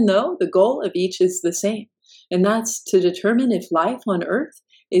 even though the goal of each is the same, and that's to determine if life on Earth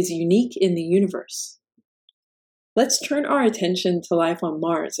is unique in the universe. Let's turn our attention to life on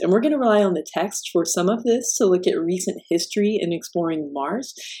Mars, and we're going to rely on the text for some of this to look at recent history in exploring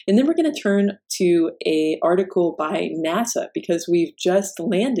Mars, and then we're going to turn to an article by NASA because we've just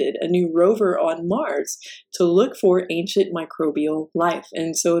landed a new rover on Mars to look for ancient microbial life,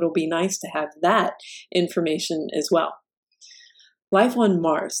 and so it'll be nice to have that information as well. Life on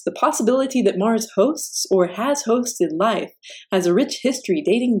Mars. The possibility that Mars hosts or has hosted life has a rich history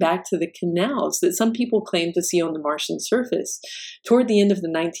dating back to the canals that some people claim to see on the Martian surface toward the end of the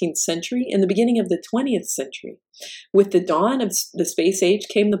 19th century and the beginning of the 20th century. With the dawn of the space age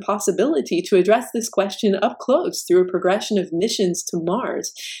came the possibility to address this question up close through a progression of missions to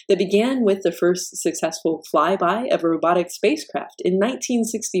Mars that began with the first successful flyby of a robotic spacecraft in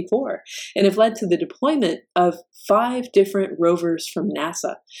 1964 and have led to the deployment of 5 different rovers from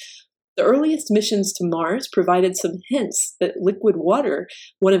NASA. The earliest missions to Mars provided some hints that liquid water,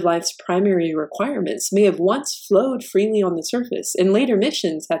 one of life's primary requirements, may have once flowed freely on the surface, and later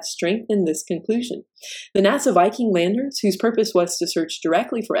missions have strengthened this conclusion. The NASA Viking landers, whose purpose was to search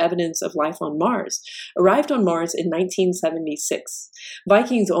directly for evidence of life on Mars, arrived on Mars in 1976.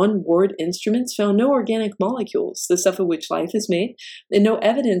 Viking's on-board instruments found no organic molecules, the stuff of which life is made, and no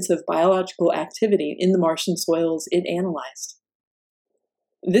evidence of biological activity in the Martian soils it analyzed.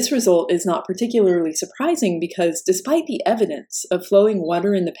 This result is not particularly surprising because despite the evidence of flowing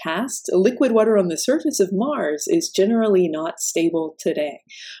water in the past, liquid water on the surface of Mars is generally not stable today.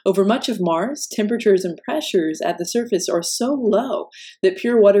 Over much of Mars, temperatures and pressures at the surface are so low that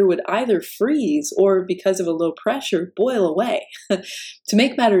pure water would either freeze or, because of a low pressure, boil away. To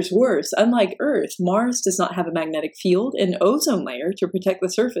make matters worse, unlike Earth, Mars does not have a magnetic field and ozone layer to protect the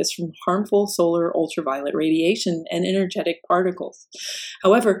surface from harmful solar ultraviolet radiation and energetic particles.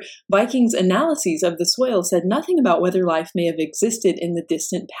 However, Viking's analyses of the soil said nothing about whether life may have existed in the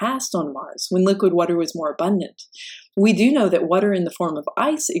distant past on Mars, when liquid water was more abundant. We do know that water in the form of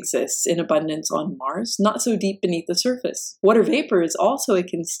ice exists in abundance on Mars, not so deep beneath the surface. Water vapor is also a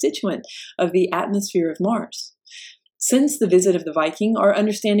constituent of the atmosphere of Mars. Since the visit of the Viking, our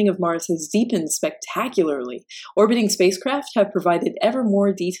understanding of Mars has deepened spectacularly. Orbiting spacecraft have provided ever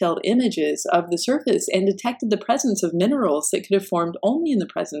more detailed images of the surface and detected the presence of minerals that could have formed only in the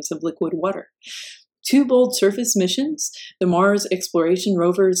presence of liquid water. 2 bold surface missions, the Mars exploration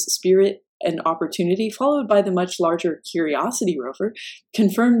rovers Spirit and Opportunity, followed by the much larger Curiosity rover,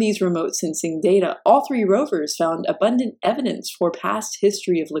 confirmed these remote sensing data. All 3 rovers found abundant evidence for past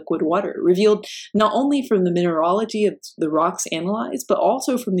history of liquid water, revealed not only from the mineralogy of the rocks analyzed, but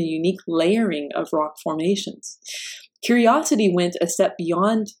also from the unique layering of rock formations. Curiosity went a step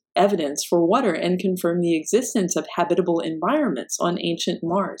beyond evidence for water and confirmed the existence of habitable environments on ancient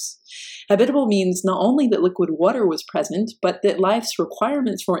Mars. Habitable means not only that liquid water was present, but that life's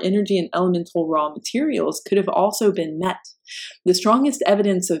requirements for energy and elemental raw materials could have also been met. The strongest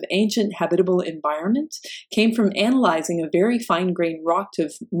evidence of ancient habitable environment came from analyzing a very fine-grained rock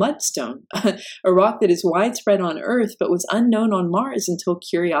of mudstone, a rock that is widespread on Earth but was unknown on Mars until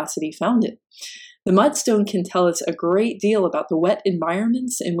Curiosity found it. The mudstone can tell us a great deal about the wet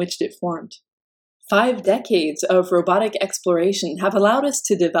environments in which it formed. 5 decades of robotic exploration have allowed us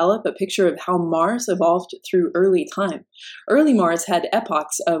to develop a picture of how Mars evolved through early time. Early Mars had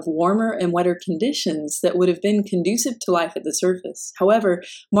epochs of warmer and wetter conditions that would have been conducive to life at the surface. However,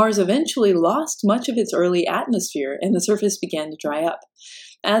 Mars eventually lost much of its early atmosphere and the surface began to dry up.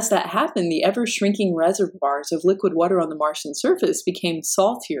 As that happened, the ever-shrinking reservoirs of liquid water on the Martian surface became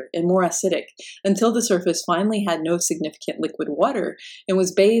saltier and more acidic, until the surface finally had no significant liquid water and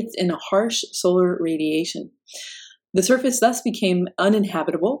was bathed in a harsh solar radiation. The surface thus became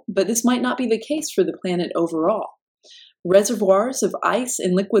uninhabitable, but this might not be the case for the planet overall. Reservoirs of ice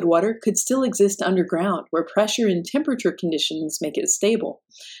and liquid water could still exist underground, where pressure and temperature conditions make it stable.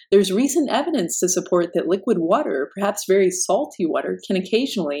 There's recent evidence to support that liquid water, perhaps very salty water, can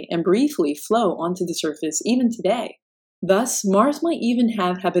occasionally and briefly flow onto the surface even today. Thus, Mars might even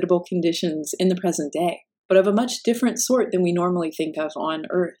have habitable conditions in the present day, but of a much different sort than we normally think of on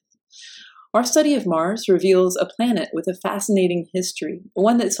Earth. Our study of Mars reveals a planet with a fascinating history,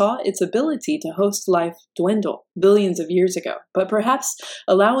 one that saw its ability to host life dwindle billions of years ago, but perhaps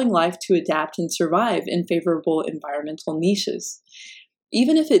allowing life to adapt and survive in favorable environmental niches.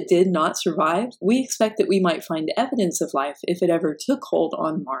 Even if it did not survive, we expect that we might find evidence of life if it ever took hold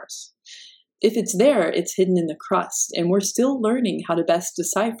on Mars. If it's there, it's hidden in the crust, and we're still learning how to best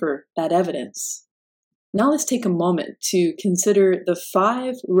decipher that evidence. Now let's take a moment to consider the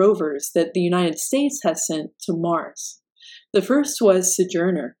 5 rovers that the United States has sent to Mars. The first was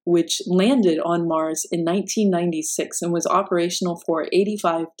Sojourner, which landed on Mars in 1996 and was operational for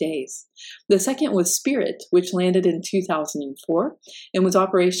 85 days. The second was Spirit, which landed in 2004 and was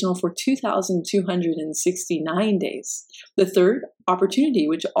operational for 2,269 days. The third, Opportunity,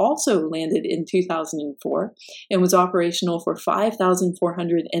 which also landed in 2004 and was operational for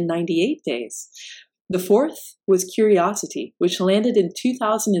 5,498 days. The fourth was Curiosity, which landed in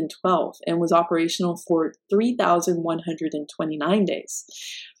 2012 and was operational for 3,129 days.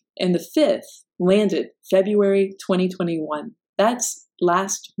 And the fifth landed February 2021. That's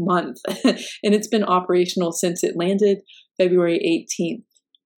last month, and it's been operational since it landed February 18th.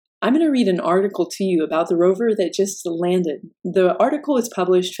 I'm going to read an article to you about the rover that just landed. The article was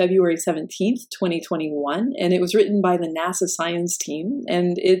published February 17th, 2021, and it was written by the NASA science team,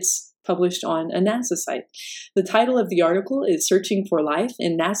 and it's published on a NASA site. The title of the article is Searching for Life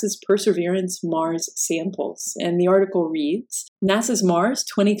in NASA's Perseverance Mars Samples, and the article reads, NASA's Mars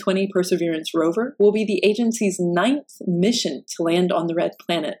 2020 Perseverance rover will be the agency's 9th mission to land on the red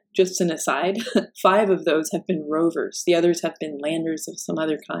planet. Just an aside, 5 of those have been rovers. The others have been landers of some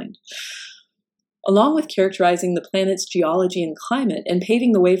other kind. Along with characterizing the planet's geology and climate and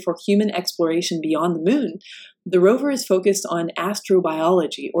paving the way for human exploration beyond the moon, the rover is focused on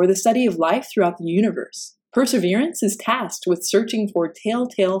astrobiology, or the study of life throughout the universe. Perseverance is tasked with searching for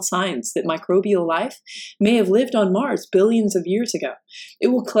telltale signs that microbial life may have lived on Mars billions of years ago. It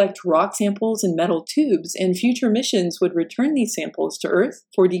will collect rock samples and metal tubes, and future missions would return these samples to Earth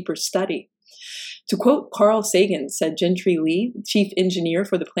for deeper study. To quote Carl Sagan, said Gentry Lee, chief engineer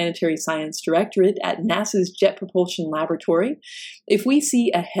for the Planetary Science Directorate at NASA's Jet Propulsion Laboratory, if we see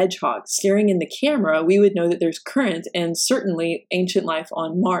a hedgehog staring in the camera, we would know that there's current and certainly ancient life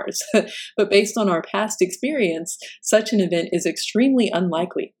on Mars. But based on our past experience, such an event is extremely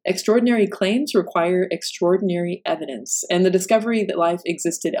unlikely. Extraordinary claims require extraordinary evidence, and the discovery that life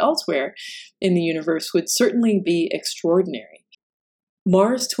existed elsewhere in the universe would certainly be extraordinary.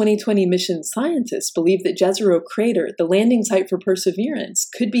 Mars 2020 mission scientists believe that Jezero Crater, the landing site for Perseverance,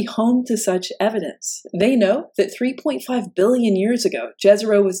 could be home to such evidence. They know that 3.5 billion years ago,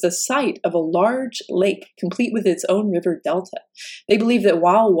 Jezero was the site of a large lake, complete with its own river delta. They believe that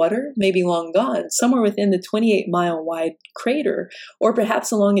while water may be long gone, somewhere within the 28-mile-wide crater, or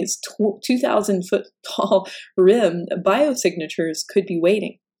perhaps along its 2,000-foot-tall rim, biosignatures could be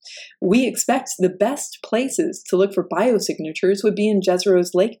waiting. We expect the best places to look for biosignatures would be in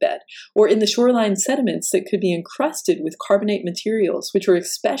Jezero's lakebed, or in the shoreline sediments that could be encrusted with carbonate materials, which are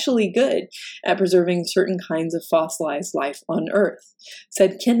especially good at preserving certain kinds of fossilized life on Earth,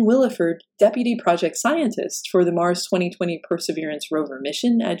 said Ken Williford, deputy project scientist for the Mars 2020 Perseverance rover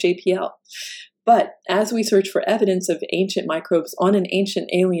mission at JPL. But as we search for evidence of ancient microbes on an ancient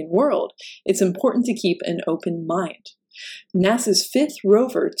alien world, it's important to keep an open mind. NASA's 5th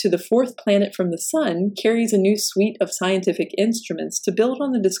rover to the 4th planet from the Sun carries a new suite of scientific instruments to build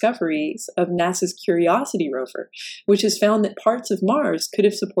on the discoveries of NASA's Curiosity rover, which has found that parts of Mars could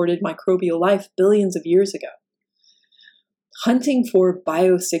have supported microbial life billions of years ago. Hunting for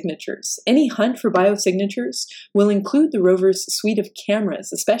biosignatures. Any hunt for biosignatures will include the rover's suite of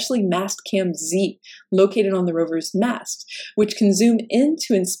cameras, especially Mastcam Z, located on the rover's mast, which can zoom in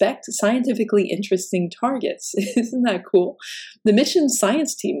to inspect scientifically interesting targets. Isn't that cool? The mission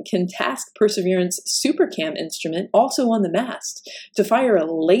science team can task Perseverance SuperCam instrument, also on the mast, to fire a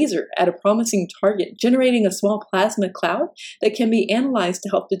laser at a promising target, generating a small plasma cloud that can be analyzed to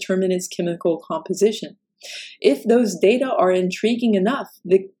help determine its chemical composition. If those data are intriguing enough,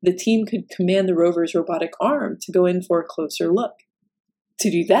 the team could command the rover's robotic arm to go in for a closer look. To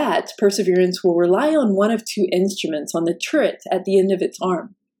do that, Perseverance will rely on one of 2 instruments on the turret at the end of its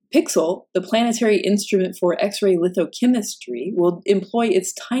arm. Pixel, the planetary instrument for X-ray lithochemistry, will employ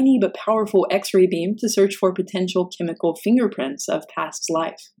its tiny but powerful X-ray beam to search for potential chemical fingerprints of past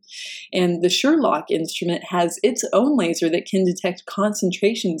life. And the Sherlock instrument has its own laser that can detect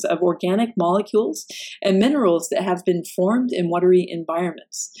concentrations of organic molecules and minerals that have been formed in watery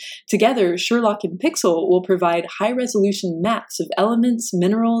environments. Together, Sherlock and Pixel will provide high-resolution maps of elements,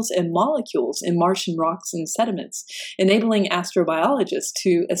 minerals, and molecules in Martian rocks and sediments, enabling astrobiologists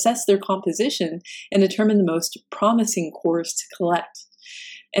to assess their composition and determine the most promising cores to collect.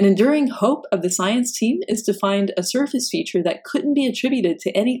 An enduring hope of the science team is to find a surface feature that couldn't be attributed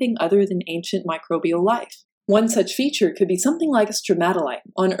to anything other than ancient microbial life. One such feature could be something like a stromatolite.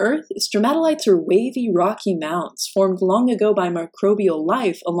 On Earth, stromatolites are wavy, rocky mounds formed long ago by microbial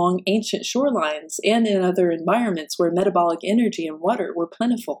life along ancient shorelines and in other environments where metabolic energy and water were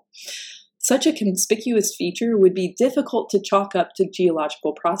plentiful. Such a conspicuous feature would be difficult to chalk up to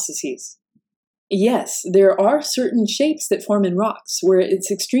geological processes. Yes, there are certain shapes that form in rocks where it's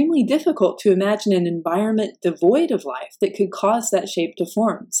extremely difficult to imagine an environment devoid of life that could cause that shape to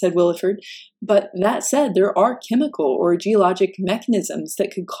form, said Williford. But that said, there are chemical or geologic mechanisms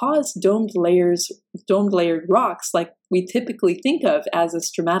that could cause domed layered rocks like we typically think of as a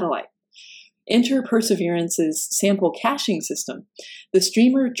stromatolite. Enter Perseverance's sample caching system. The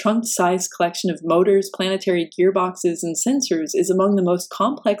streamer trunk-sized collection of motors, planetary gearboxes, and sensors is among the most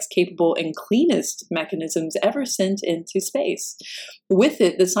complex, capable, and cleanest mechanisms ever sent into space. With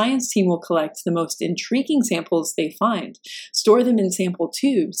it, the science team will collect the most intriguing samples they find, store them in sample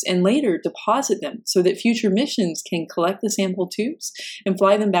tubes, and later deposit them so that future missions can collect the sample tubes and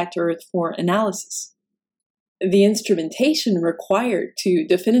fly them back to Earth for analysis. The instrumentation required to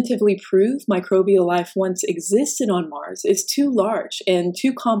definitively prove microbial life once existed on Mars is too large and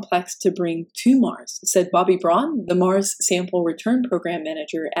too complex to bring to Mars, said Bobby Braun, the Mars Sample Return Program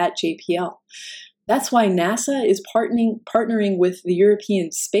Manager at JPL. That's why NASA is partnering with the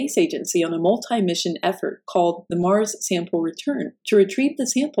European Space Agency on a multi-mission effort called the Mars Sample Return to retrieve the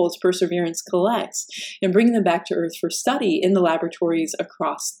samples Perseverance collects and bring them back to Earth for study in the laboratories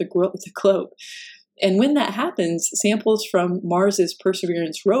across the globe. And when that happens, samples from Mars's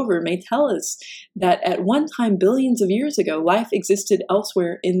Perseverance rover may tell us that at one time, billions of years ago, life existed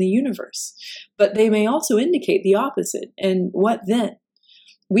elsewhere in the universe. But they may also indicate the opposite. And what then?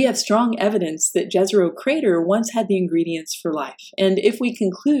 We have strong evidence that Jezero Crater once had the ingredients for life. And if we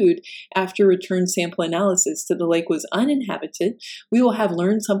conclude after return sample analysis that the lake was uninhabited, we will have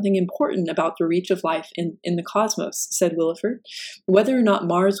learned something important about the reach of life in the cosmos, said Williford. Whether or not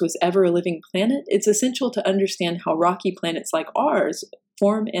Mars was ever a living planet, it's essential to understand how rocky planets like ours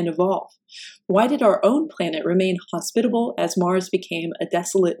form and evolve. Why did our own planet remain hospitable as Mars became a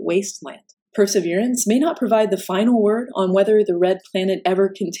desolate wasteland? Perseverance may not provide the final word on whether the red planet ever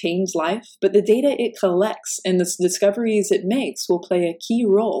contains life, but the data it collects and the discoveries it makes will play a key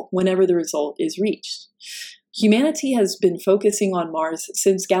role whenever the result is reached. Humanity has been focusing on Mars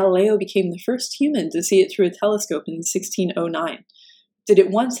since Galileo became the first human to see it through a telescope in 1609. Did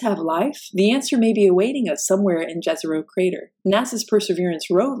it once have life? The answer may be awaiting us somewhere in Jezero Crater. NASA's Perseverance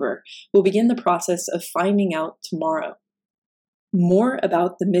rover will begin the process of finding out tomorrow. More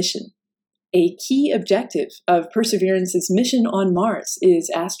about the mission. A key objective of Perseverance's mission on Mars is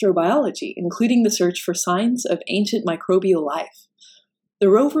astrobiology, including the search for signs of ancient microbial life. The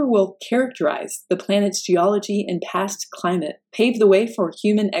rover will characterize the planet's geology and past climate, pave the way for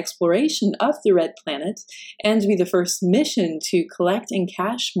human exploration of the red planet, and be the first mission to collect and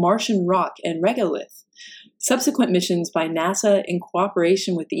cache Martian rock and regolith. Subsequent missions by NASA in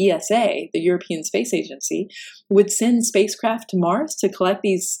cooperation with the ESA, the European Space Agency, would send spacecraft to Mars to collect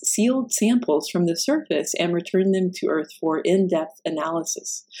these sealed samples from the surface and return them to Earth for in-depth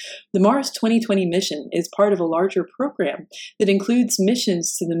analysis. The Mars 2020 mission is part of a larger program that includes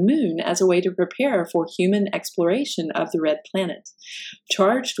missions to the Moon as a way to prepare for human exploration of the red planet.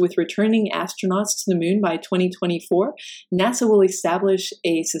 Charged with returning astronauts to the Moon by 2024, NASA will establish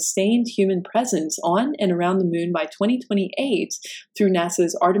a sustained human presence on and around the Moon by 2028 through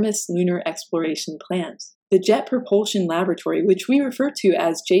NASA's Artemis lunar exploration plans. The Jet Propulsion Laboratory, which we refer to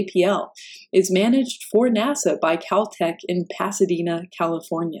as JPL, is managed for NASA by Caltech in Pasadena,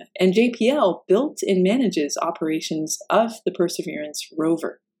 California, and JPL built and manages operations of the Perseverance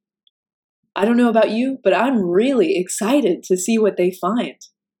rover. I don't know about you, but I'm really excited to see what they find.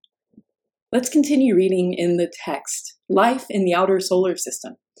 Let's continue reading in the text. Life in the outer solar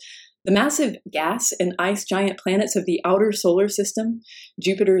system. The massive gas and ice giant planets of the outer solar system,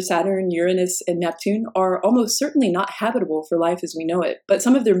 Jupiter, Saturn, Uranus, and Neptune, are almost certainly not habitable for life as we know it, but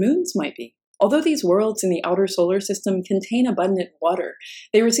some of their moons might be. Although these worlds in the outer solar system contain abundant water,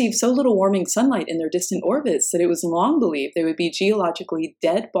 they receive so little warming sunlight in their distant orbits that it was long believed they would be geologically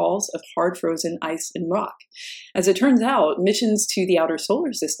dead balls of hard frozen ice and rock. As it turns out, missions to the outer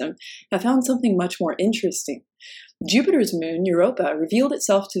solar system have found something much more interesting. Jupiter's moon, Europa, revealed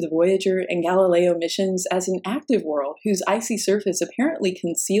itself to the Voyager and Galileo missions as an active world whose icy surface apparently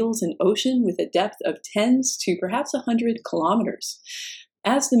conceals an ocean with a depth of tens to perhaps 100 kilometers.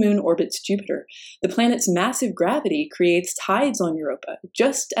 As the moon orbits Jupiter, the planet's massive gravity creates tides on Europa,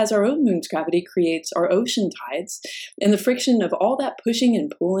 just as our own moon's gravity creates our ocean tides, and the friction of all that pushing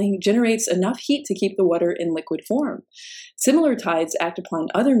and pulling generates enough heat to keep the water in liquid form. Similar tides act upon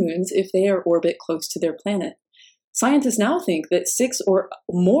other moons if they are orbit close to their planet. Scientists now think that 6 or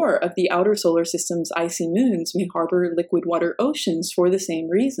more of the outer solar system's icy moons may harbor liquid water oceans for the same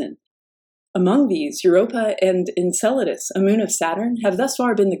reason. Among these, Europa and Enceladus, a moon of Saturn, have thus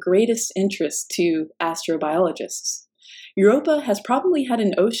far been the greatest interest to astrobiologists. Europa has probably had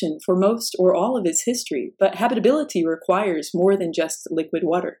an ocean for most or all of its history, but habitability requires more than just liquid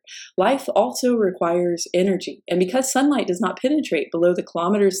water. Life also requires energy, and because sunlight does not penetrate below the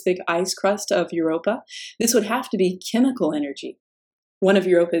kilometers-thick ice crust of Europa, this would have to be chemical energy. One of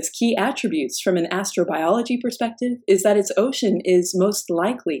Europa's key attributes from an astrobiology perspective is that its ocean is most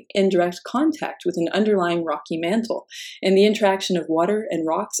likely in direct contact with an underlying rocky mantle, and the interaction of water and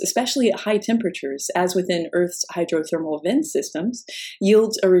rocks, especially at high temperatures, as within Earth's hydrothermal vent systems,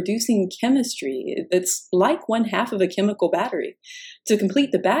 yields a reducing chemistry that's like one half of a chemical battery. To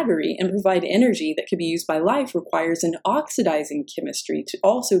complete the battery and provide energy that could be used by life requires an oxidizing chemistry to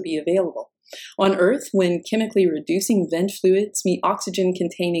also be available. On Earth, when chemically reducing vent fluids meet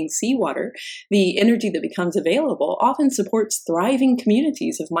oxygen-containing seawater, the energy that becomes available often supports thriving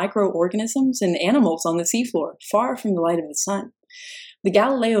communities of microorganisms and animals on the seafloor, far from the light of the sun. The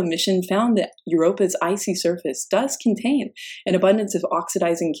Galileo mission found that Europa's icy surface does contain an abundance of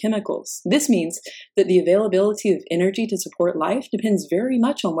oxidizing chemicals. This means that the availability of energy to support life depends very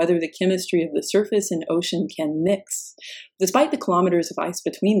much on whether the chemistry of the surface and ocean can mix, despite the kilometers of ice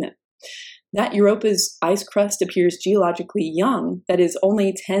between them. That Europa's ice crust appears geologically young, that is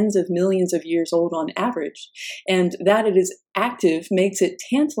only tens of millions of years old on average, and that it is active makes it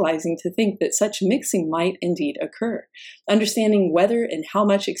tantalizing to think that such mixing might indeed occur. Understanding whether and how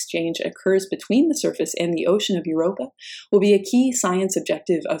much exchange occurs between the surface and the ocean of Europa will be a key science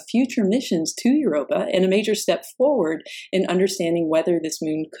objective of future missions to Europa and a major step forward in understanding whether this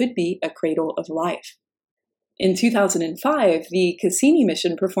moon could be a cradle of life. In 2005, the Cassini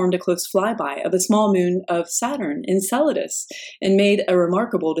mission performed a close flyby of a small moon of Saturn, Enceladus, and made a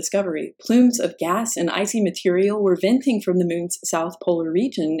remarkable discovery. Plumes of gas and icy material were venting from the moon's south polar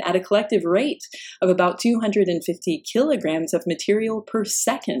region at a collective rate of about 250 kilograms of material per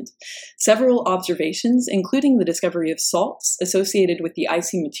second. Several observations, including the discovery of salts associated with the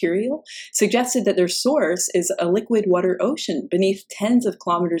icy material, suggested that their source is a liquid water ocean beneath tens of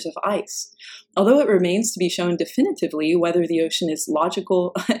kilometers of ice. Although it remains to be shown definitively whether the ocean is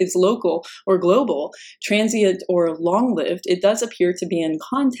local or global, transient or long-lived, it does appear to be in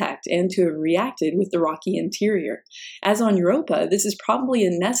contact and to have reacted with the rocky interior. As on Europa, this is probably a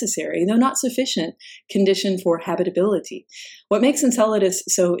necessary, though not sufficient, condition for habitability. What makes Enceladus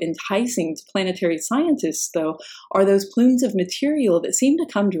so enticing to planetary scientists, though, are those plumes of material that seem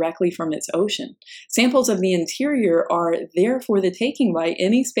to come directly from its ocean. Samples of the interior are there for the taking by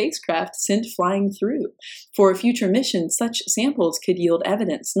any spacecraft sent flying through. For a future mission, such samples could yield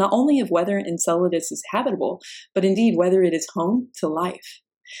evidence not only of whether Enceladus is habitable, but indeed whether it is home to life.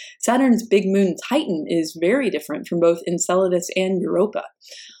 Saturn's big moon Titan is very different from both Enceladus and Europa.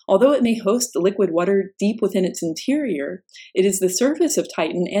 Although it may host liquid water deep within its interior, it is the surface of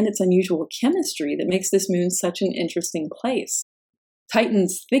Titan and its unusual chemistry that makes this moon such an interesting place.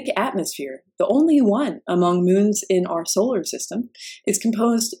 Titan's thick atmosphere, the only one among moons in our solar system, is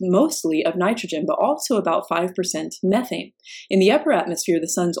composed mostly of nitrogen, but also about 5% methane. In the upper atmosphere, the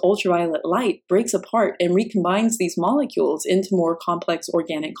sun's ultraviolet light breaks apart and recombines these molecules into more complex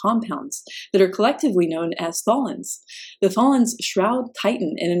organic compounds that are collectively known as tholins. The tholins shroud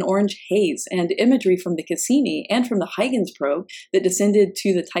Titan in an orange haze, and imagery from the Cassini and from the Huygens probe that descended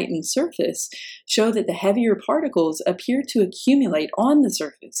to the Titan surface show that the heavier particles appear to accumulate on the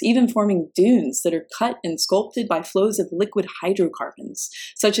surface, even forming dunes that are cut and sculpted by flows of liquid hydrocarbons,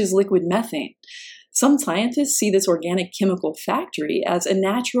 such as liquid methane. Some scientists see this organic chemical factory as a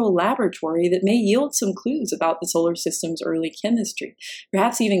natural laboratory that may yield some clues about the solar system's early chemistry,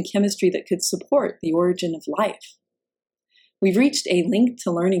 perhaps even chemistry that could support the origin of life. We've reached a link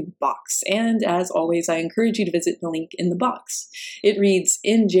to learning box, and as always, I encourage you to visit the link in the box. It reads,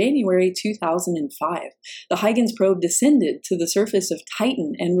 in January 2005, the Huygens probe descended to the surface of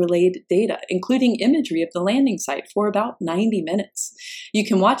Titan and relayed data, including imagery of the landing site, for about 90 minutes. You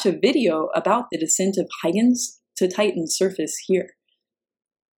can watch a video about the descent of Huygens to Titan's surface here.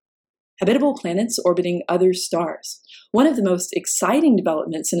 Habitable planets orbiting other stars. One of the most exciting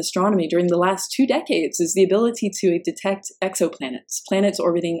developments in astronomy during the last 2 decades is the ability to detect exoplanets, planets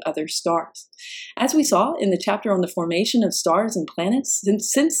orbiting other stars. As we saw in the chapter on the formation of stars and planets,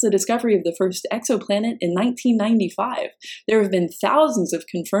 since the discovery of the first exoplanet in 1995, there have been thousands of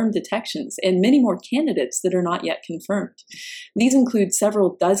confirmed detections and many more candidates that are not yet confirmed. These include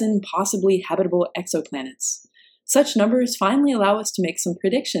several dozen possibly habitable exoplanets. Such numbers finally allow us to make some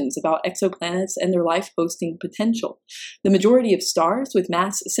predictions about exoplanets and their life-hosting potential. The majority of stars with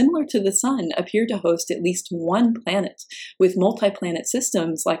mass similar to the Sun appear to host at least one planet, with multi-planet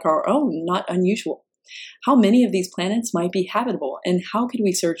systems like our own not unusual. How many of these planets might be habitable, and how could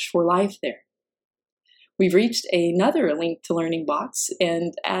we search for life there? We've reached another link to Learning Box,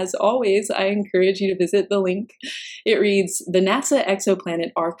 and as always, I encourage you to visit the link. It reads, "The NASA Exoplanet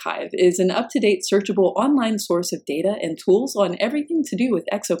Archive is an up-to-date searchable online source of data and tools on everything to do with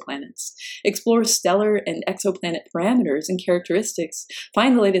exoplanets. Explore stellar and exoplanet parameters and characteristics,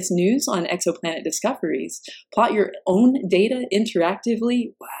 find the latest news on exoplanet discoveries, plot your own data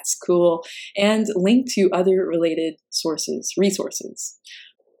interactively," wow, that's cool, and link to other related resources.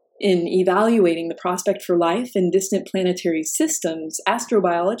 In evaluating the prospect for life in distant planetary systems,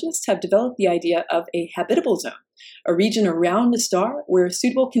 astrobiologists have developed the idea of a habitable zone, a region around a star where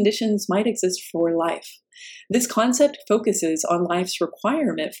suitable conditions might exist for life. This concept focuses on life's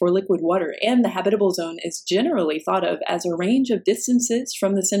requirement for liquid water, and the habitable zone is generally thought of as a range of distances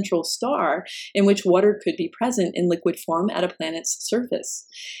from the central star in which water could be present in liquid form at a planet's surface.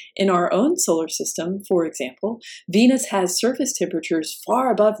 In our own solar system, for example, Venus has surface temperatures far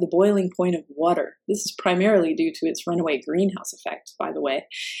above the boiling point of water. This is primarily due to its runaway greenhouse effect, by the way.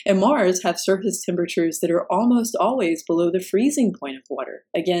 And Mars has surface temperatures that are almost always below the freezing point of water.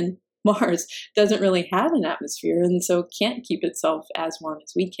 Again, Mars doesn't really have an atmosphere and so can't keep itself as warm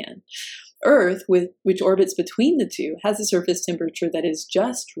as we can. Earth, which orbits between the two, has a surface temperature that is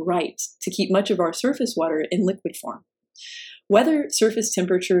just right to keep much of our surface water in liquid form. Whether surface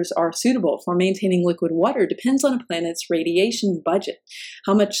temperatures are suitable for maintaining liquid water depends on a planet's radiation budget,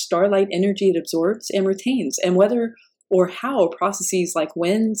 how much starlight energy it absorbs and retains, and whether or how processes like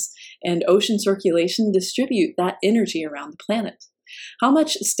winds and ocean circulation distribute that energy around the planet. How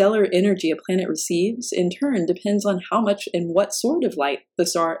much stellar energy a planet receives, in turn, depends on how much and what sort of light the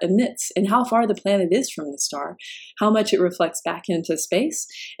star emits, and how far the planet is from the star, how much it reflects back into space,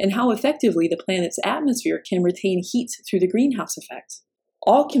 and how effectively the planet's atmosphere can retain heat through the greenhouse effect.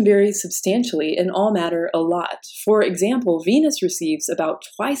 All can vary substantially and all matter a lot. For example, Venus receives about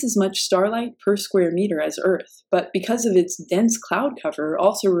twice as much starlight per square meter as Earth, but because of its dense cloud cover,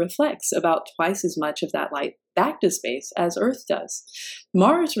 also reflects about twice as much of that light back to space as Earth does.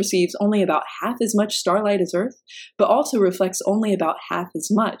 Mars receives only about half as much starlight as Earth, but also reflects only about half as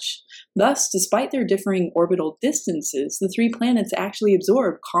much. Thus, despite their differing orbital distances, the three planets actually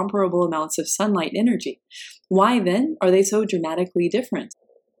absorb comparable amounts of sunlight energy. Why then are they so dramatically different?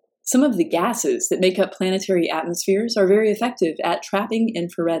 Some of the gases that make up planetary atmospheres are very effective at trapping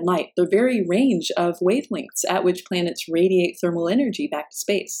infrared light, the very range of wavelengths at which planets radiate thermal energy back to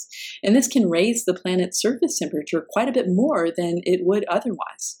space. And this can raise the planet's surface temperature quite a bit more than it would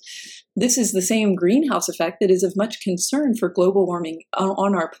otherwise. This is the same greenhouse effect that is of much concern for global warming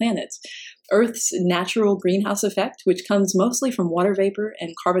on our planet. Earth's natural greenhouse effect, which comes mostly from water vapor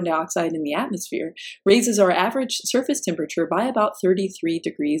and carbon dioxide in the atmosphere, raises our average surface temperature by about 33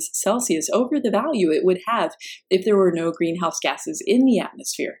 degrees Celsius over the value it would have if there were no greenhouse gases in the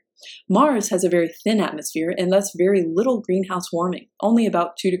atmosphere. Mars has a very thin atmosphere and thus very little greenhouse warming, only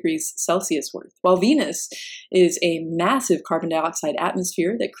about 2 degrees Celsius worth, while Venus is a massive carbon dioxide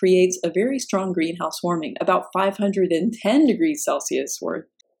atmosphere that creates a very strong greenhouse warming, about 510 degrees Celsius worth.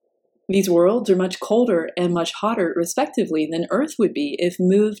 These worlds are much colder and much hotter, respectively, than Earth would be if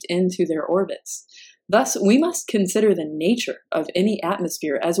moved into their orbits. Thus, we must consider the nature of any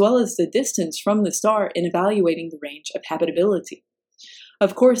atmosphere as well as the distance from the star in evaluating the range of habitability.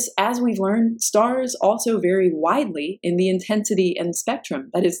 Of course, as we've learned, stars also vary widely in the intensity and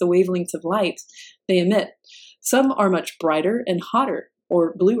spectrum, that is, the wavelengths of light they emit. Some are much brighter and hotter,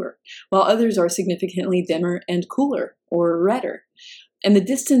 or bluer, while others are significantly dimmer and cooler, or redder. And the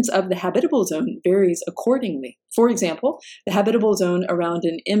distance of the habitable zone varies accordingly. For example, the habitable zone around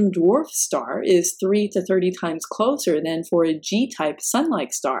an M-dwarf star is 3 to 30 times closer than for a G-type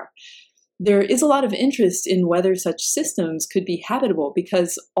sun-like star. There is a lot of interest in whether such systems could be habitable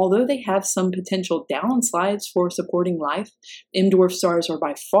because although they have some potential downsides for supporting life, M-dwarf stars are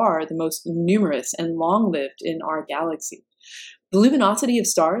by far the most numerous and long-lived in our galaxy. The luminosity of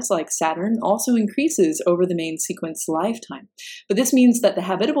stars like Saturn also increases over the main sequence lifetime, but this means that the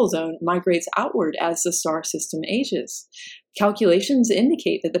habitable zone migrates outward as the star system ages. Calculations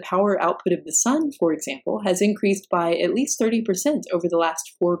indicate that the power output of the Sun, for example, has increased by at least 30% over the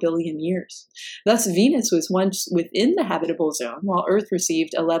last 4 billion years. Thus, Venus was once within the habitable zone, while Earth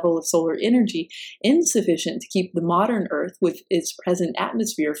received a level of solar energy insufficient to keep the modern Earth with its present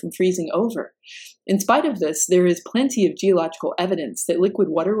atmosphere from freezing over. In spite of this, there is plenty of geological evidence that liquid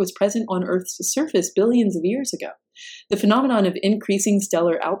water was present on Earth's surface billions of years ago. The phenomenon of increasing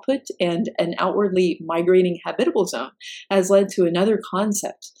stellar output and an outwardly migrating habitable zone has led to another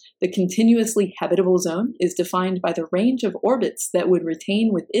concept. The continuously habitable zone is defined by the range of orbits that would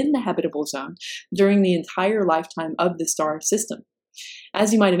retain within the habitable zone during the entire lifetime of the star system.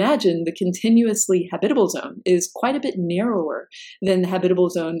 As you might imagine, the continuously habitable zone is quite a bit narrower than the habitable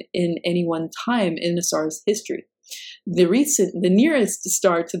zone in any one time in a star's history. The nearest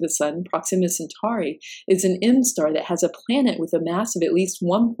star to the Sun, Proxima Centauri, is an M star that has a planet with a mass of at least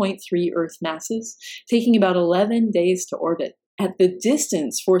 1.3 Earth masses, taking about 11 days to orbit. At the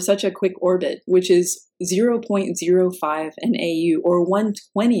distance for such a quick orbit, which is 0.05 an AU, or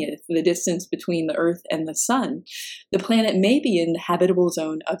 1/20th the distance between the Earth and the Sun, the planet may be in the habitable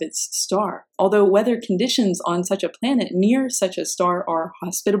zone of its star. Although whether conditions on such a planet near such a star are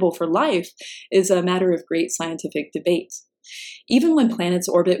hospitable for life is a matter of great scientific debate. Even when planets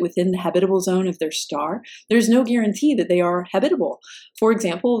orbit within the habitable zone of their star, there's no guarantee that they are habitable. For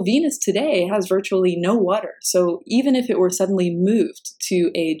example, Venus today has virtually no water, so even if it were suddenly moved to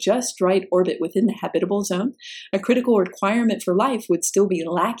a just right orbit within the habitable zone, a critical requirement for life would still be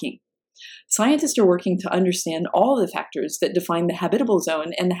lacking. Scientists are working to understand all the factors that define the habitable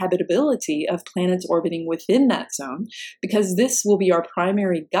zone and the habitability of planets orbiting within that zone, because this will be our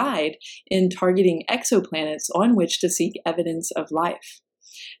primary guide in targeting exoplanets on which to seek evidence of life.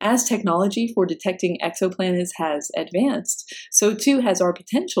 As technology for detecting exoplanets has advanced, so too has our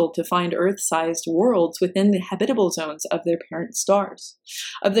potential to find Earth-sized worlds within the habitable zones of their parent stars.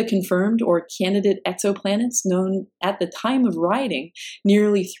 Of the confirmed or candidate exoplanets known at the time of writing,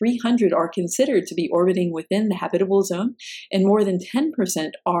 nearly 300 are considered to be orbiting within the habitable zone, and more than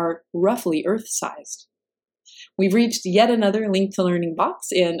 10% are roughly Earth-sized. We've reached yet another link to learning box,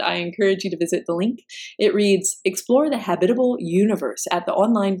 and I encourage you to visit the link. It reads, "Explore the Habitable Universe" at the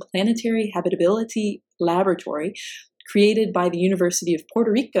online Planetary Habitability Laboratory created by the University of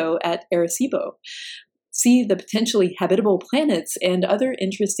Puerto Rico at Arecibo. See the potentially habitable planets and other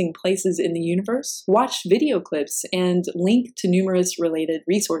interesting places in the universe, watch video clips, and link to numerous related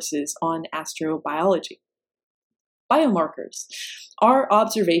resources on astrobiology. Biomarkers. Our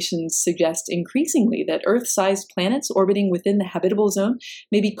observations suggest increasingly that Earth-sized planets orbiting within the habitable zone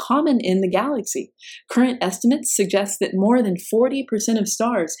may be common in the galaxy. Current estimates suggest that more than 40% of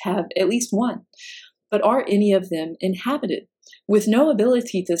stars have at least one. But are any of them inhabited? With no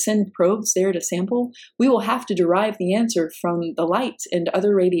ability to send probes there to sample, we will have to derive the answer from the light and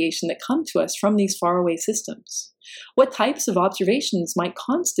other radiation that come to us from these faraway systems. What types of observations might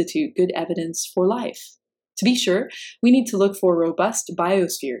constitute good evidence for life? To be sure, we need to look for robust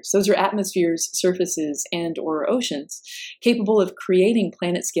biospheres. Those are atmospheres, surfaces, and/or oceans, capable of creating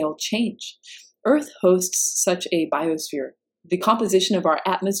planet-scale change. Earth hosts such a biosphere. The composition of our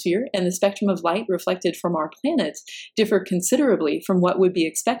atmosphere and the spectrum of light reflected from our planet differ considerably from what would be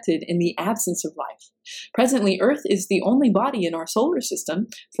expected in the absence of life. Presently, Earth is the only body in our solar system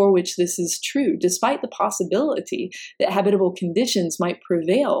for which this is true, despite the possibility that habitable conditions might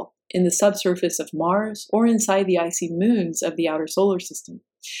prevail in the subsurface of Mars or inside the icy moons of the outer solar system.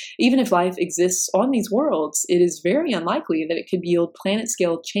 Even if life exists on these worlds, it is very unlikely that it could yield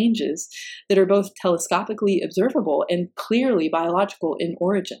planet-scale changes that are both telescopically observable and clearly biological in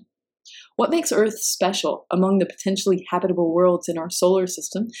origin. What makes Earth special among the potentially habitable worlds in our solar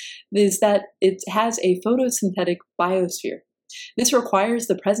system is that it has a photosynthetic biosphere. This requires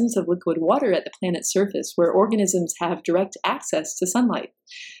the presence of liquid water at the planet's surface, where organisms have direct access to sunlight.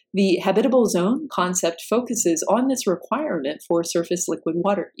 The habitable zone concept focuses on this requirement for surface liquid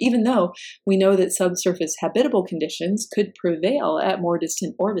water, even though we know that subsurface habitable conditions could prevail at more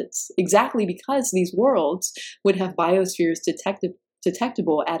distant orbits, exactly because these worlds would have biospheres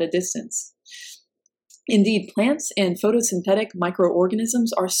detectable at a distance. Indeed, plants and photosynthetic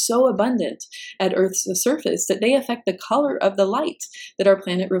microorganisms are so abundant at Earth's surface that they affect the color of the light that our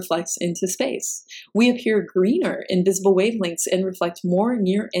planet reflects into space. We appear greener in visible wavelengths and reflect more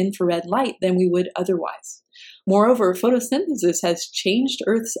near-infrared light than we would otherwise. Moreover, photosynthesis has changed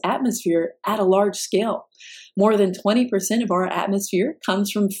Earth's atmosphere at a large scale. More than 20% of our atmosphere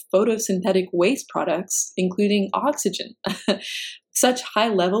comes from photosynthetic waste products, including oxygen. Such high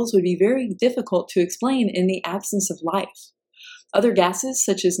levels would be very difficult to explain in the absence of life. Other gases,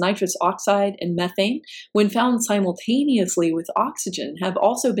 such as nitrous oxide and methane, when found simultaneously with oxygen, have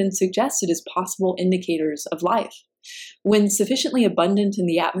also been suggested as possible indicators of life. When sufficiently abundant in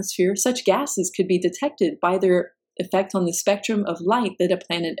the atmosphere, such gases could be detected by their effect on the spectrum of light that a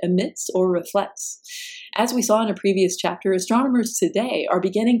planet emits or reflects. As we saw in a previous chapter, astronomers today are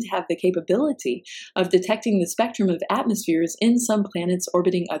beginning to have the capability of detecting the spectrum of atmospheres in some planets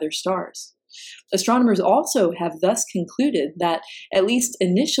orbiting other stars. Astronomers also have thus concluded that, at least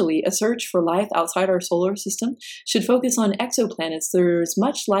initially, a search for life outside our solar system should focus on exoplanets that are as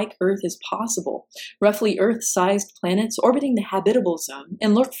much like Earth as possible, roughly Earth-sized planets orbiting the habitable zone,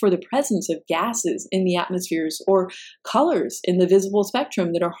 and look for the presence of gases in the atmospheres or colors in the visible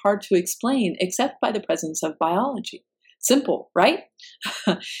spectrum that are hard to explain except by the presence of biology. Simple, right?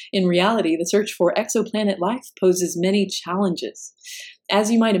 In reality, the search for exoplanet life poses many challenges. As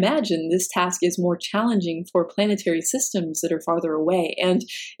you might imagine, this task is more challenging for planetary systems that are farther away, and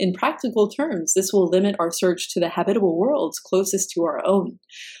in practical terms, this will limit our search to the habitable worlds closest to our own.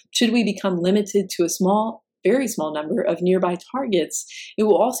 Should we become limited to a very small number of nearby targets, it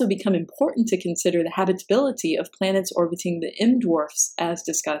will also become important to consider the habitability of planets orbiting the M-dwarfs, as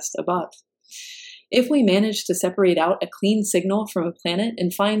discussed above. If we manage to separate out a clean signal from a planet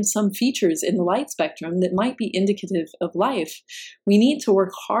and find some features in the light spectrum that might be indicative of life, we need to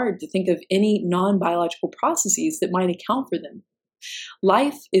work hard to think of any non-biological processes that might account for them.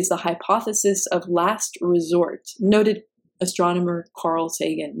 Life is the hypothesis of last resort, noted astronomer Carl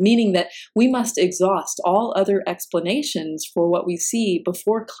Sagan, meaning that we must exhaust all other explanations for what we see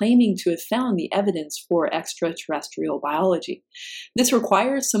before claiming to have found the evidence for extraterrestrial biology. This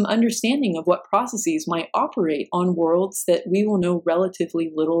requires some understanding of what processes might operate on worlds that we will know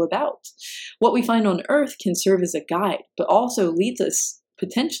relatively little about. What we find on Earth can serve as a guide, but also leads us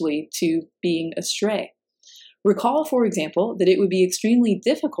potentially to being astray. Recall, for example, that it would be extremely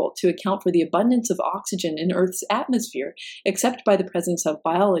difficult to account for the abundance of oxygen in Earth's atmosphere except by the presence of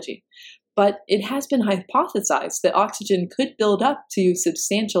biology. But it has been hypothesized that oxygen could build up to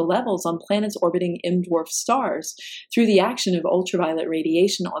substantial levels on planets orbiting M-dwarf stars through the action of ultraviolet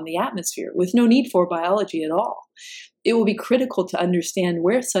radiation on the atmosphere, with no need for biology at all. It will be critical to understand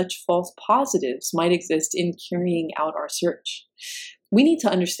where such false positives might exist in carrying out our search. We need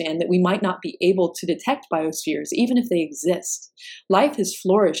to understand that we might not be able to detect biospheres even if they exist. Life has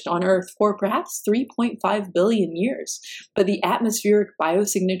flourished on Earth for perhaps 3.5 billion years, but the atmospheric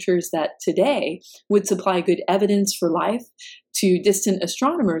biosignatures that today would supply good evidence for life to distant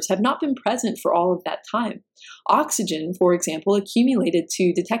astronomers have not been present for all of that time. Oxygen, for example, accumulated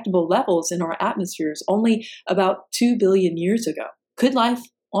to detectable levels in our atmospheres only about 2 billion years ago. Could life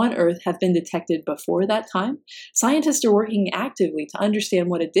on Earth have been detected before that time? Scientists are working actively to understand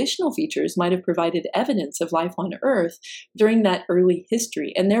what additional features might have provided evidence of life on Earth during that early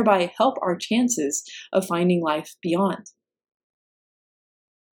history, and thereby help our chances of finding life beyond.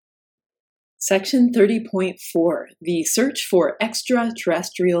 Section 30.4, the search for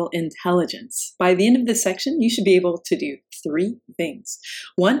extraterrestrial intelligence. By the end of this section, you should be able to do 3 things.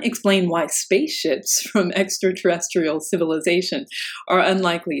 1, explain why spaceships from extraterrestrial civilization are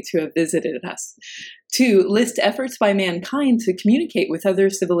unlikely to have visited us. 2, list efforts by mankind to communicate with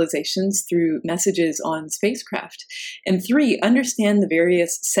other civilizations through messages on spacecraft. And 3, understand the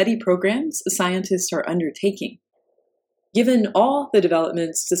various SETI programs scientists are undertaking. Given all the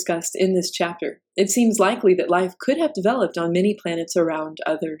developments discussed in this chapter, it seems likely that life could have developed on many planets around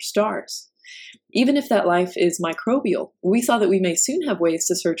other stars. Even if that life is microbial, we saw that we may soon have ways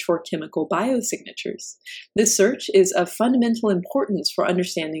to search for chemical biosignatures. This search is of fundamental importance for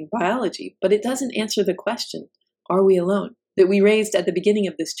understanding biology, but it doesn't answer the question, are we alone, that we raised at the beginning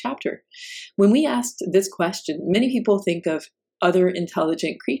of this chapter. When we asked this question, many people think of other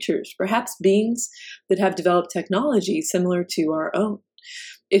intelligent creatures, perhaps beings that have developed technology similar to our own.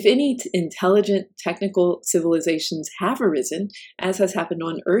 If any intelligent technical civilizations have arisen, as has happened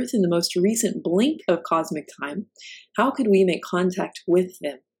on Earth in the most recent blink of cosmic time, how could we make contact with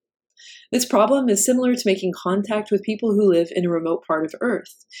them? This problem is similar to making contact with people who live in a remote part of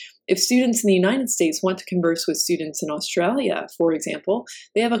Earth. If students in the United States want to converse with students in Australia, for example,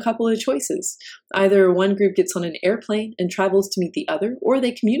 they have a couple of choices. Either one group gets on an airplane and travels to meet the other, or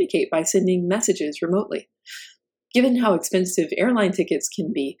they communicate by sending messages remotely. Given how expensive airline tickets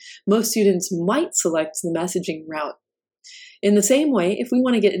can be, most students might select the messaging route. In the same way, if we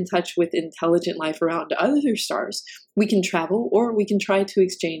want to get in touch with intelligent life around other stars, we can travel or we can try to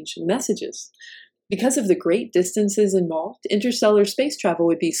exchange messages. Because of the great distances involved, interstellar space travel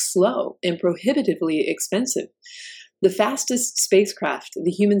would be slow and prohibitively expensive. The fastest spacecraft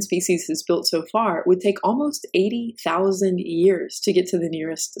the human species has built so far would take almost 80,000 years to get to the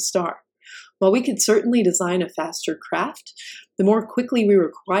nearest star. While we could certainly design a faster craft, the more quickly we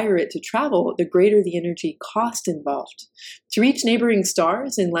require it to travel, the greater the energy cost involved. To reach neighboring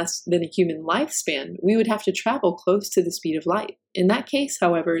stars in less than a human lifespan, we would have to travel close to the speed of light. In that case,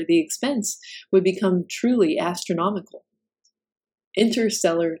 however, the expense would become truly astronomical.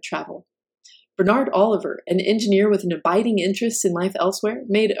 Interstellar travel. Bernard Oliver, an engineer with an abiding interest in life elsewhere,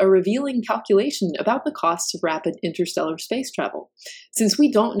 made a revealing calculation about the costs of rapid interstellar space travel. Since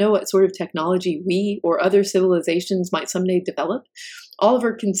we don't know what sort of technology we or other civilizations might someday develop,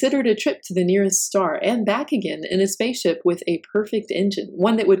 Oliver considered a trip to the nearest star and back again in a spaceship with a perfect engine,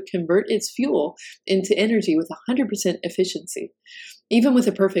 one that would convert its fuel into energy with 100% efficiency. Even with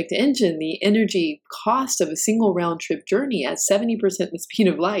a perfect engine, the energy cost of a single round-trip journey at 70% the speed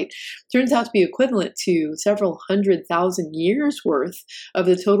of light turns out to be equivalent to several 100,000 years' worth of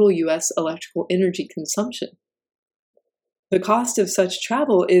the total U.S. electrical energy consumption. The cost of such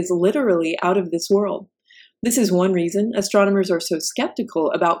travel is literally out of this world. This is one reason astronomers are so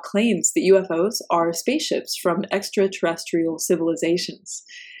skeptical about claims that UFOs are spaceships from extraterrestrial civilizations.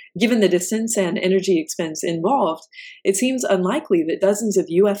 Given the distance and energy expense involved, it seems unlikely that dozens of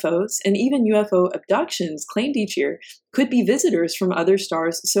UFOs and even UFO abductions claimed each year could be visitors from other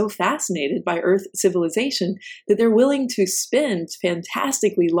stars so fascinated by Earth civilization that they're willing to spend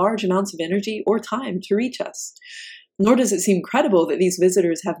fantastically large amounts of energy or time to reach us. Nor does it seem credible that these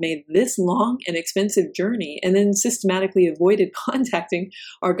visitors have made this long and expensive journey and then systematically avoided contacting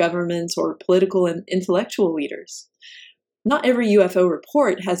our governments or political and intellectual leaders. Not every UFO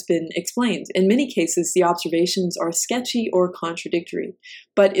report has been explained. In many cases, the observations are sketchy or contradictory,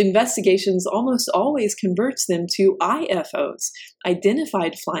 but investigations almost always converts them to IFOs,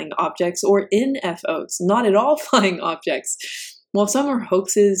 identified flying objects, or NFOs, not at all flying objects. While some are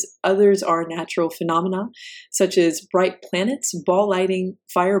hoaxes, others are natural phenomena, such as bright planets, ball lightning,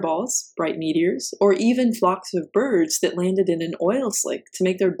 fireballs, bright meteors, or even flocks of birds that landed in an oil slick to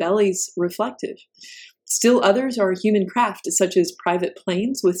make their bellies reflective. Still others are human craft, such as private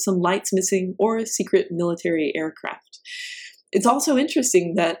planes with some lights missing or secret military aircraft. It's also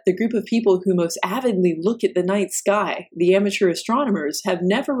interesting that the group of people who most avidly look at the night sky, the amateur astronomers, have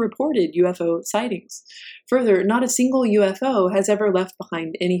never reported UFO sightings. Further, not a single UFO has ever left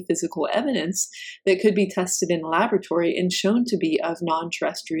behind any physical evidence that could be tested in a laboratory and shown to be of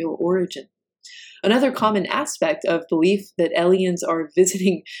non-terrestrial origin. Another common aspect of belief that aliens are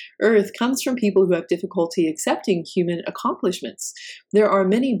visiting Earth comes from people who have difficulty accepting human accomplishments. There are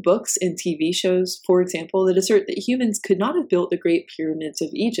many books and TV shows, for example, that assert that humans could not have built the Great Pyramids of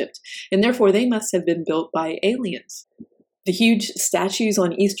Egypt, and therefore they must have been built by aliens. The huge statues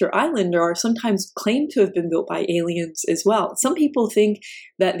on Easter Island are sometimes claimed to have been built by aliens as well. Some people think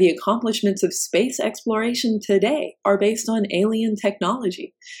that the accomplishments of space exploration today are based on alien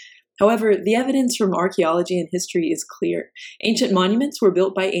technology. However, the evidence from archaeology and history is clear. Ancient monuments were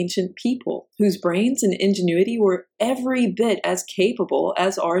built by ancient people whose brains and ingenuity were every bit as capable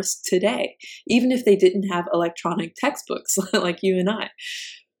as ours today, even if they didn't have electronic textbooks like you and I.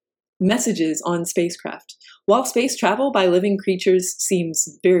 Messages on spacecraft. While space travel by living creatures seems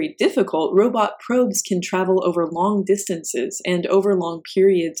very difficult, robot probes can travel over long distances and over long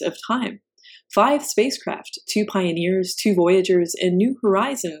periods of time. 5 spacecraft, 2 Pioneers, 2 Voyagers, and New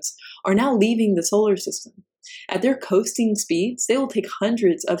Horizons are now leaving the solar system. At their coasting speeds, they will take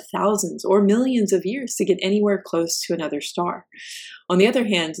hundreds of thousands or millions of years to get anywhere close to another star. On the other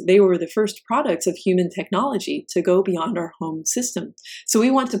hand, they were the first products of human technology to go beyond our home system. So we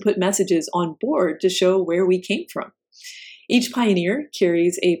want to put messages on board to show where we came from. Each Pioneer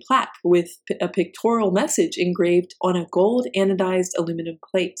carries a plaque with a pictorial message engraved on a gold anodized aluminum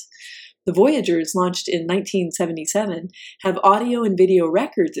plate. The Voyagers, launched in 1977, have audio and video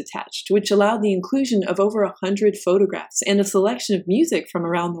records attached, which allowed the inclusion of over 100 photographs and a selection of music from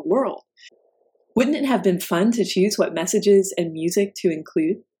around the world. Wouldn't it have been fun to choose what messages and music to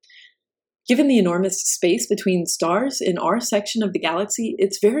include? Given the enormous space between stars in our section of the galaxy,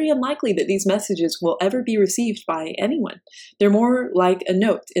 it's very unlikely that these messages will ever be received by anyone. They're more like a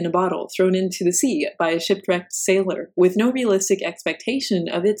note in a bottle thrown into the sea by a shipwrecked sailor, with no realistic expectation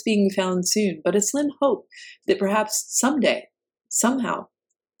of its being found soon, but a slim hope that perhaps someday, somehow,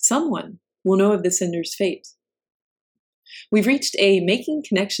 someone will know of the sender's fate. We've reached a Making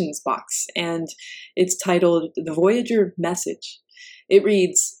Connections box, and it's titled The Voyager Message. It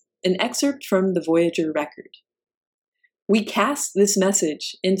reads, an excerpt from the Voyager record. We cast this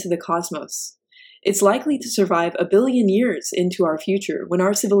message into the cosmos. It's likely to survive 1 billion years into our future when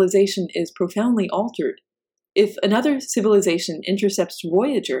our civilization is profoundly altered. If another civilization intercepts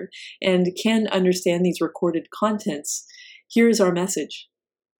Voyager and can understand these recorded contents, here is our message.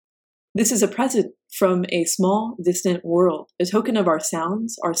 This is a present from a small, distant world, a token of our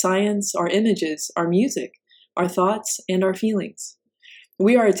sounds, our science, our images, our music, our thoughts, and our feelings.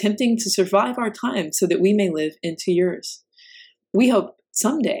 We are attempting to survive our time so that we may live into yours. We hope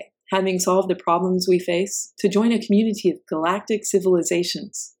someday, having solved the problems we face, to join a community of galactic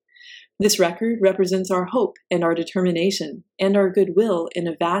civilizations. This record represents our hope and our determination and our goodwill in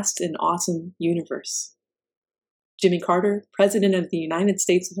a vast and awesome universe. Jimmy Carter, President of the United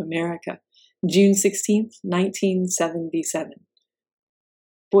States of America, June 16th, 1977.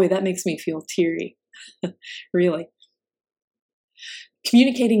 Boy, that makes me feel teary. Really.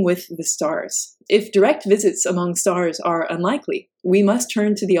 Communicating with the stars. If direct visits among stars are unlikely, we must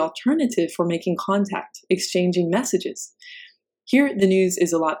turn to the alternative for making contact, exchanging messages. Here, the news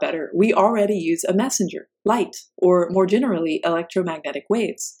is a lot better. We already use a messenger, light, or more generally, electromagnetic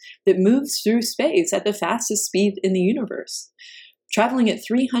waves, that moves through space at the fastest speed in the universe. Traveling at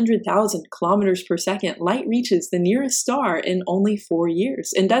 300,000 kilometers per second, light reaches the nearest star in only 4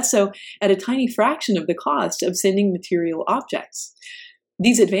 years, and does so at a tiny fraction of the cost of sending material objects.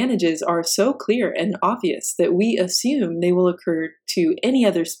 These advantages are so clear and obvious that we assume they will occur to any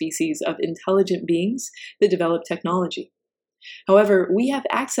other species of intelligent beings that develop technology. However, we have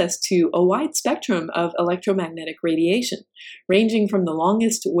access to a wide spectrum of electromagnetic radiation, ranging from the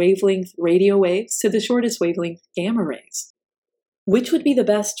longest wavelength radio waves to the shortest wavelength gamma rays. Which would be the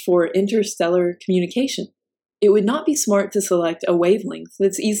best for interstellar communication? It would not be smart to select a wavelength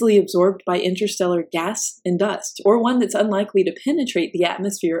that's easily absorbed by interstellar gas and dust, or one that's unlikely to penetrate the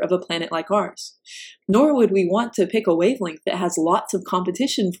atmosphere of a planet like ours. Nor would we want to pick a wavelength that has lots of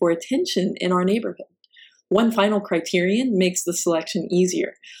competition for attention in our neighborhood. One final criterion makes the selection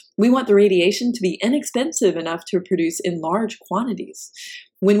easier. We want the radiation to be inexpensive enough to produce in large quantities.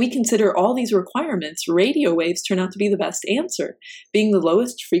 When we consider all these requirements, radio waves turn out to be the best answer. Being the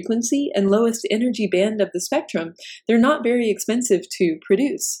lowest frequency and lowest energy band of the spectrum, they're not very expensive to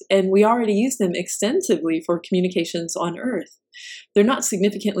produce, and we already use them extensively for communications on Earth. They're not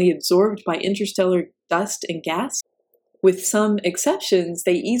significantly absorbed by interstellar dust and gas. With some exceptions,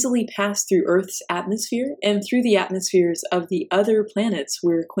 they easily pass through Earth's atmosphere and through the atmospheres of the other planets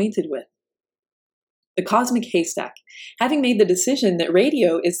we're acquainted with. The cosmic haystack. Having made the decision that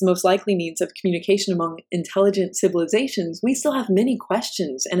radio is the most likely means of communication among intelligent civilizations, we still have many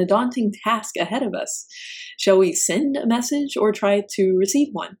questions and a daunting task ahead of us. Shall we send a message or try to receive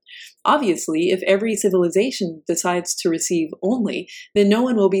one? Obviously, if every civilization decides to receive only, then no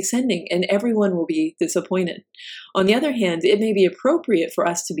one will be sending and everyone will be disappointed. On the other hand, it may be appropriate for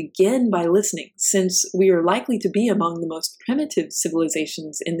us to begin by listening, since we are likely to be among the most primitive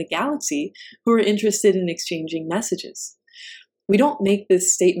civilizations in the galaxy who are interested in exchanging messages. We don't make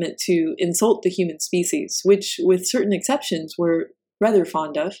this statement to insult the human species, which, with certain exceptions, we're rather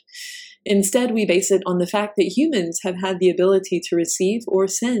fond of. Instead, we base it on the fact that humans have had the ability to receive or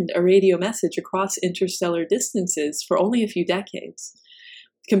send a radio message across interstellar distances for only a few decades.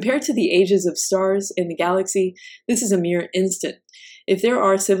 Compared to the ages of stars in the galaxy, this is a mere instant. If there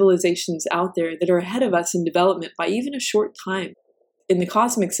are civilizations out there that are ahead of us in development by even a short time, in the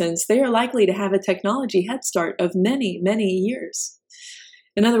cosmic sense, they are likely to have a technology head start of many, many years.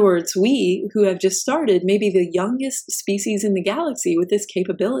 In other words, we, who have just started, may be the youngest species in the galaxy with this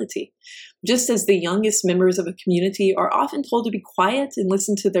capability. Just as the youngest members of a community are often told to be quiet and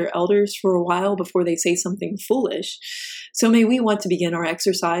listen to their elders for a while before they say something foolish, so may we want to begin our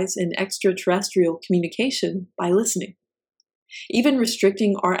exercise in extraterrestrial communication by listening. Even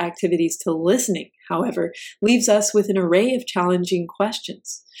restricting our activities to listening, however, leaves us with an array of challenging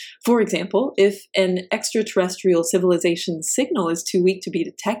questions. For example, if an extraterrestrial civilization's signal is too weak to be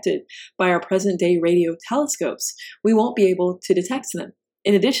detected by our present-day radio telescopes, we won't be able to detect them.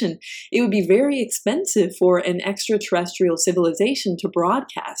 In addition, it would be very expensive for an extraterrestrial civilization to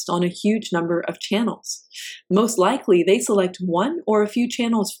broadcast on a huge number of channels. Most likely, they select one or a few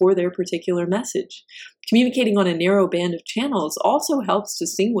channels for their particular message. Communicating on a narrow band of channels also helps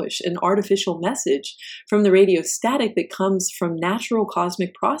distinguish an artificial message from the radio static that comes from natural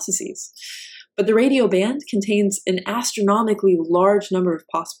cosmic processes. But the radio band contains an astronomically large number of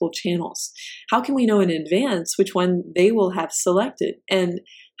possible channels. How can we know in advance which one they will have selected and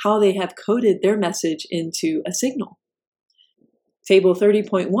how they have coded their message into a signal? Table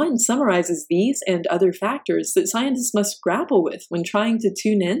 30.1 summarizes these and other factors that scientists must grapple with when trying to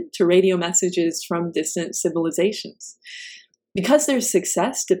tune in to radio messages from distant civilizations. Because their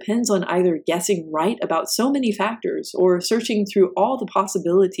success depends on either guessing right about so many factors or searching through all the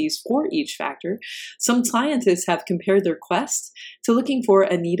possibilities for each factor, some scientists have compared their quest to looking for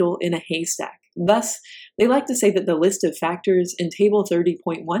a needle in a haystack. Thus, they like to say that the list of factors in Table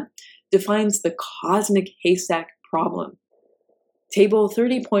 30.1 defines the cosmic haystack problem. Table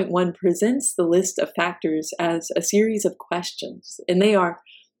 30.1 presents the list of factors as a series of questions, and they are: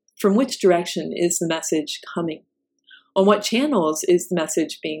 from which direction is the message coming? On what channels is the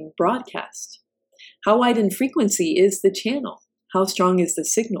message being broadcast? How wide in frequency is the channel? How strong is the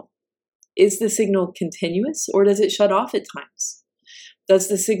signal? Is the signal continuous, or does it shut off at times? Does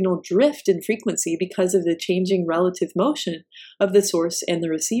the signal drift in frequency because of the changing relative motion of the source and the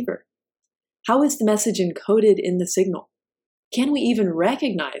receiver? How is the message encoded in the signal? Can we even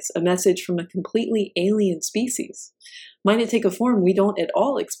recognize a message from a completely alien species? Might it take a form we don't at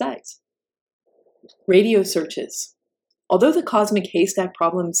all expect? Radio searches. Although the cosmic haystack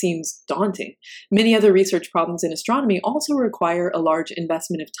problem seems daunting, many other research problems in astronomy also require a large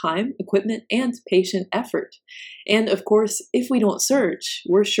investment of time, equipment, and patient effort. And of course, if we don't search,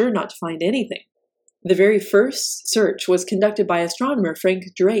 we're sure not to find anything. The very first search was conducted by astronomer Frank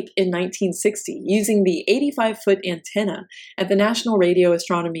Drake in 1960 using the 85-foot antenna at the National Radio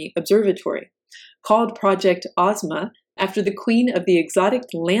Astronomy Observatory. Called Project Ozma, after the queen of the exotic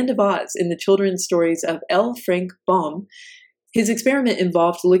Land of Oz in the children's stories of L. Frank Baum, his experiment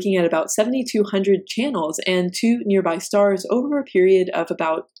involved looking at about 7,200 channels and 2 nearby stars over a period of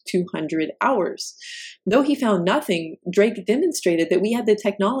about 200 hours. Though he found nothing, Drake demonstrated that we had the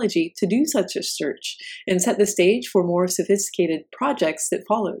technology to do such a search and set the stage for more sophisticated projects that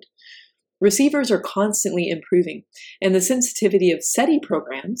followed. Receivers are constantly improving, and the sensitivity of SETI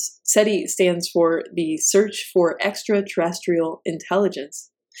programs, SETI stands for the Search for Extraterrestrial Intelligence,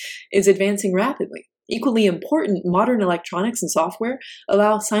 is advancing rapidly. Equally important, modern electronics and software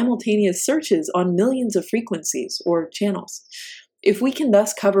allow simultaneous searches on millions of frequencies or channels. If we can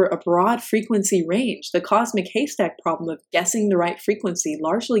thus cover a broad frequency range, the cosmic haystack problem of guessing the right frequency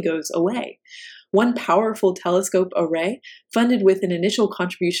largely goes away. One powerful telescope array, funded with an initial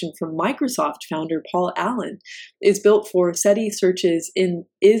contribution from Microsoft founder Paul Allen, is built for SETI searches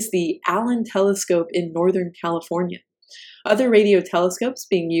is the Allen Telescope in Northern California. Other radio telescopes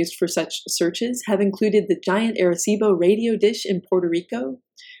being used for such searches have included the giant Arecibo radio dish in Puerto Rico,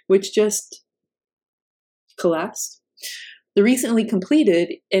 which just collapsed, the recently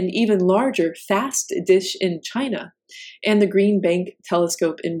completed and even larger FAST dish in China, and the Green Bank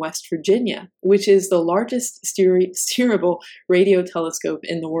Telescope in West Virginia, which is the largest steerable radio telescope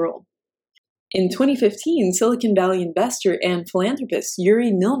in the world. In 2015, Silicon Valley investor and philanthropist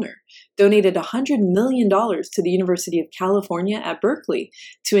Yuri Milner donated $100 million to the University of California at Berkeley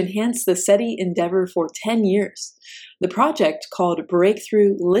to enhance the SETI endeavor for 10 years. The project, called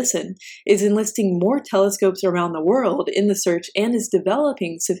Breakthrough Listen, is enlisting more telescopes around the world in the search and is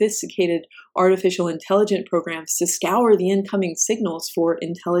developing sophisticated artificial intelligence programs to scour the incoming signals for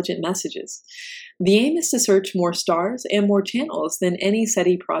intelligent messages. The aim is to search more stars and more channels than any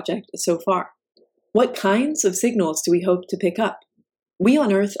SETI project so far. What kinds of signals do we hope to pick up? We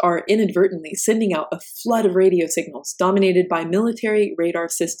on Earth are inadvertently sending out a flood of radio signals dominated by military radar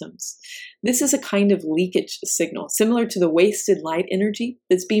systems. This is a kind of leakage signal, similar to the wasted light energy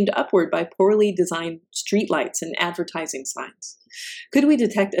that's beamed upward by poorly designed streetlights and advertising signs. Could we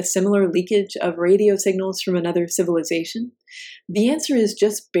detect a similar leakage of radio signals from another civilization? The answer is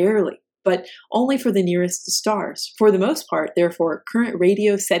just barely, but only for the nearest stars. For the most part, therefore, current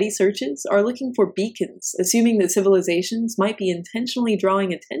radio SETI searches are looking for beacons, assuming that civilizations might be intentionally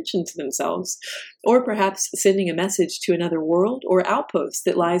drawing attention to themselves, or perhaps sending a message to another world or outpost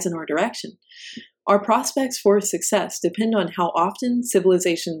that lies in our direction. Our prospects for success depend on how often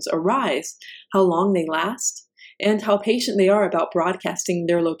civilizations arise, how long they last, and how patient they are about broadcasting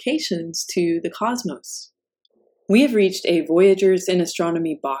their locations to the cosmos. We have reached a Voyagers in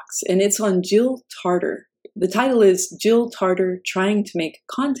Astronomy box, and it's on Jill Tarter. The title is Jill Tarter Trying to Make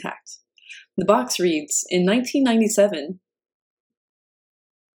Contact. The box reads, in 1997,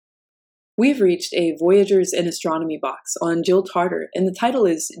 we've reached a Voyagers in Astronomy box on Jill Tarter, and the title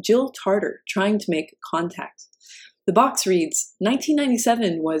is Jill Tarter Trying to Make Contact. The box reads,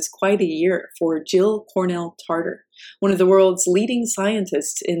 1997 was quite a year for Jill Cornell Tarter, one of the world's leading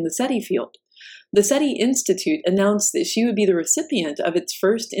scientists in the SETI field. The SETI Institute announced that she would be the recipient of its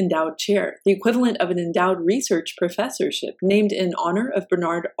first endowed chair, the equivalent of an endowed research professorship, named in honor of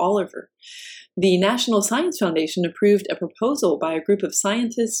Bernard Oliver. The National Science Foundation approved a proposal by a group of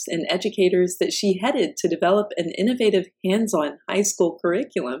scientists and educators that she headed to develop an innovative hands-on high school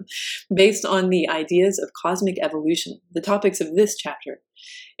curriculum based on the ideas of cosmic evolution, the topics of this chapter.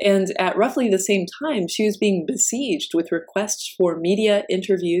 And at roughly the same time, she was being besieged with requests for media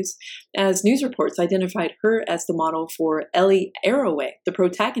interviews, as news reports identified her as the model for Ellie Arroway, the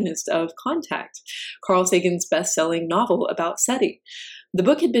protagonist of Contact, Carl Sagan's best-selling novel about SETI. The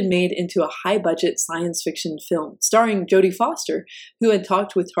book had been made into a high-budget science fiction film, starring Jodie Foster, who had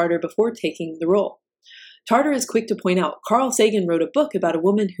talked with Tarter before taking the role. Tarter is quick to point out, Carl Sagan wrote a book about a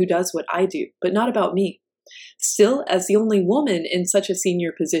woman who does what I do, but not about me. Still, as the only woman in such a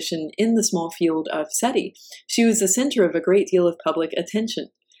senior position in the small field of SETI, she was the center of a great deal of public attention.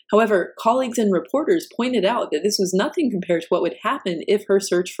 However, colleagues and reporters pointed out that this was nothing compared to what would happen if her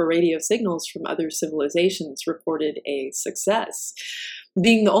search for radio signals from other civilizations recorded a success.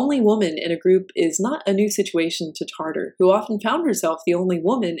 Being the only woman in a group is not a new situation to Tarter, who often found herself the only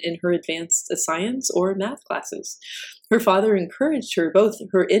woman in her advanced science or math classes. Her father encouraged her, both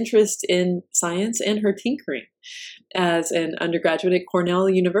her interest in science and her tinkering. As an undergraduate at Cornell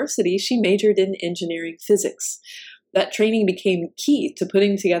University, she majored in engineering physics. That training became key to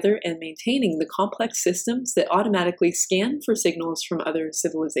putting together and maintaining the complex systems that automatically scan for signals from other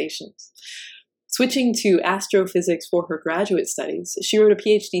civilizations. Switching to astrophysics for her graduate studies, she wrote a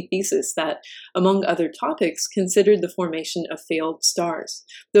PhD thesis that, among other topics, considered the formation of failed stars,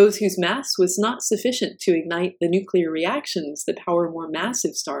 those whose mass was not sufficient to ignite the nuclear reactions that power more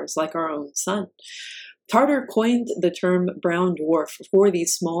massive stars like our own sun. Tarter coined the term brown dwarf for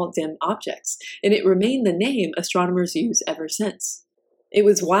these small dim objects, and it remained the name astronomers use ever since. It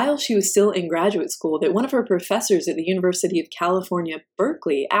was while she was still in graduate school that one of her professors at the University of California,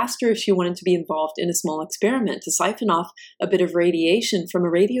 Berkeley, asked her if she wanted to be involved in a small experiment to siphon off a bit of radiation from a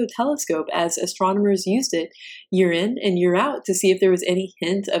radio telescope as astronomers used it year in and year out to see if there was any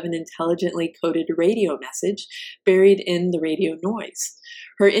hint of an intelligently coded radio message buried in the radio noise.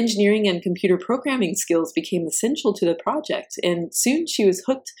 Her engineering and computer programming skills became essential to the project, and soon she was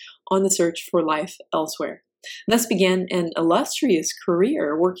hooked on the search for life elsewhere. Thus began an illustrious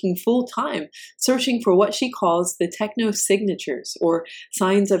career working full-time, searching for what she calls the techno-signatures, or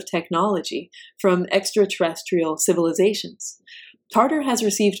signs of technology, from extraterrestrial civilizations. Tarter has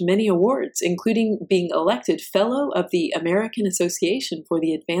received many awards, including being elected Fellow of the American Association for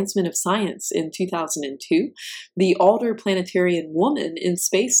the Advancement of Science in 2002, the Alder Planetarian Woman in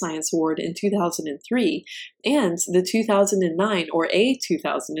Space Science Award in 2003, and the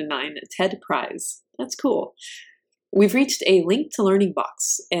 2009 TED Prize. That's cool. We've reached a link to Learning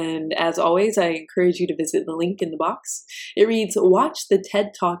Box, and as always, I encourage you to visit the link in the box. It reads, "Watch the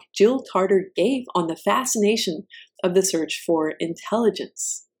TED Talk Jill Tarter gave on the fascination of the search for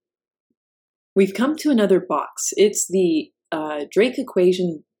intelligence." We've come to another box. It's the Drake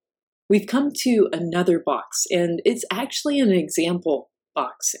equation. We've come to another box, and it's actually an example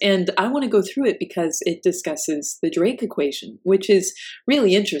box, and I want to go through it because it discusses the Drake equation, which is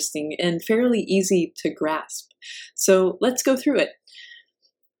really interesting and fairly easy to grasp. So let's go through it.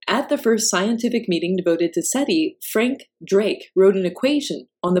 At the first scientific meeting devoted to SETI, Frank Drake wrote an equation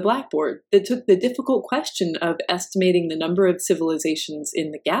on the blackboard that took the difficult question of estimating the number of civilizations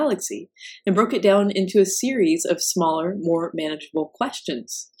in the galaxy and broke it down into a series of smaller, more manageable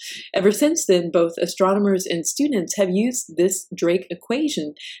questions. Ever since then, both astronomers and students have used this Drake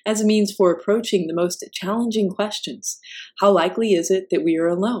equation as a means for approaching the most challenging questions. How likely is it that we are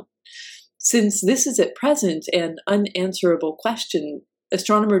alone? Since this is at present an unanswerable question,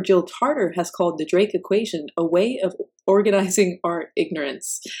 astronomer Jill Tarter has called the Drake equation a way of organizing our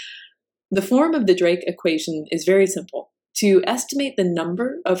ignorance. The form of the Drake equation is very simple. To estimate the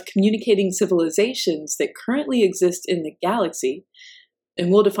number of communicating civilizations that currently exist in the galaxy,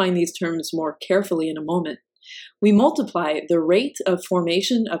 and we'll define these terms more carefully in a moment, we multiply the rate of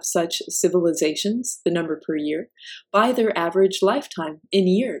formation of such civilizations, the number per year, by their average lifetime in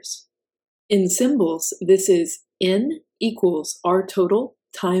years. In symbols, this is N equals R total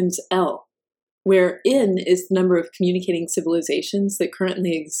times L, where N is the number of communicating civilizations that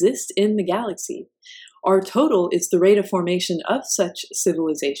currently exist in the galaxy. R total is the rate of formation of such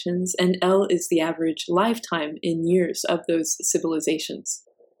civilizations, and L is the average lifetime in years of those civilizations.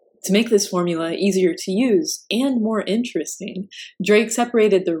 To make this formula easier to use and more interesting, Drake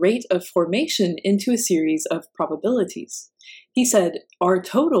separated the rate of formation into a series of probabilities. He said R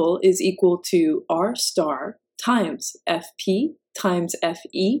total is equal to R star times Fp times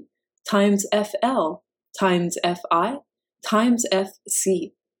Fe times Fl times Fi times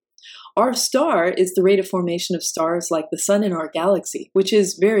Fc. R star is the rate of formation of stars like the Sun in our galaxy, which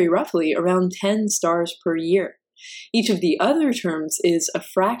is very roughly around 10 stars per year. Each of the other terms is a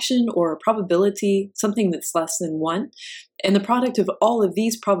fraction or a probability, something that's less than 1, and the product of all of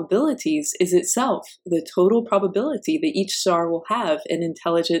these probabilities is itself the total probability that each star will have an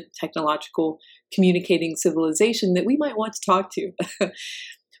intelligent, technological, communicating civilization that we might want to talk to.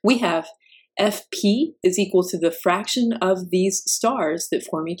 We have Fp is equal to the fraction of these stars that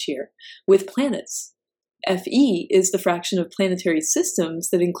form each year with planets. Fe is the fraction of planetary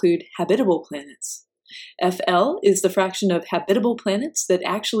systems that include habitable planets. Fl is the fraction of habitable planets that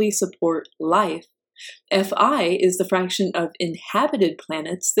actually support life. Fi is the fraction of inhabited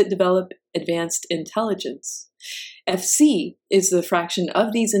planets that develop advanced intelligence. FC is the fraction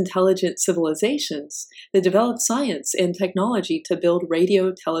of these intelligent civilizations that develop science and technology to build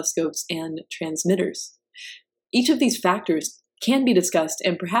radio telescopes and transmitters. Each of these factors can be discussed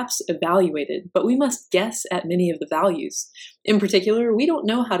and perhaps evaluated, but we must guess at many of the values. In particular, we don't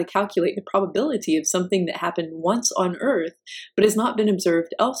know how to calculate the probability of something that happened once on Earth but has not been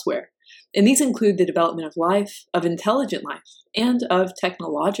observed elsewhere. And these include the development of life, of intelligent life, and of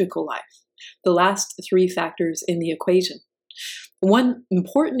technological life, the last three factors in the equation. One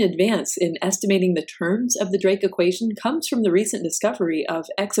important advance in estimating the terms of the Drake equation comes from the recent discovery of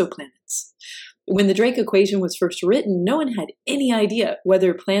exoplanets. When the Drake equation was first written, no one had any idea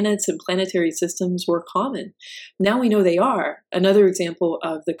whether planets and planetary systems were common. Now we know they are, another example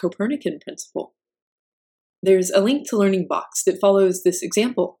of the Copernican principle. There's a link to Learning Box that follows this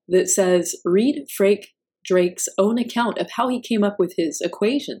example that says, read Frank Drake's own account of how he came up with his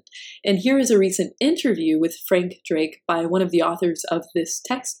equation. And here is a recent interview with Frank Drake by one of the authors of this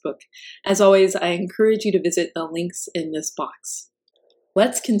textbook. As always, I encourage you to visit the links in this box.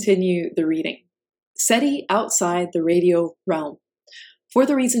 Let's continue the reading. SETI outside the radio realm. For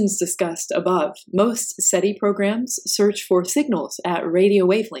the reasons discussed above, most SETI programs search for signals at radio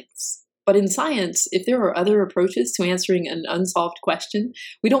wavelengths. But in science, if there are other approaches to answering an unsolved question,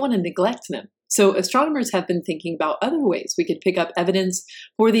 we don't want to neglect them. So astronomers have been thinking about other ways we could pick up evidence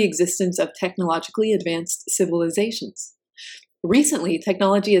for the existence of technologically advanced civilizations. Recently,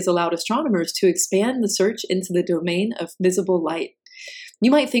 technology has allowed astronomers to expand the search into the domain of visible light. You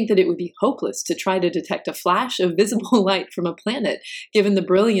might think that it would be hopeless to try to detect a flash of visible light from a planet, given the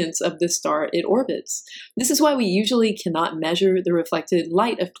brilliance of the star it orbits. This is why we usually cannot measure the reflected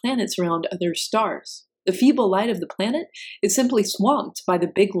light of planets around other stars. The feeble light of the planet is simply swamped by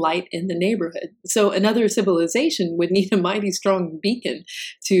the big light in the neighborhood, so another civilization would need a mighty strong beacon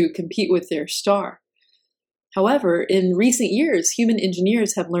to compete with their star. However, in recent years, human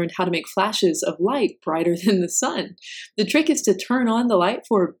engineers have learned how to make flashes of light brighter than the sun. The trick is to turn on the light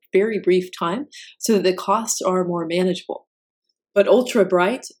for a very brief time so that the costs are more manageable. But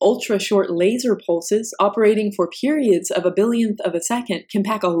ultra-bright, ultra-short laser pulses operating for periods of a billionth of a second can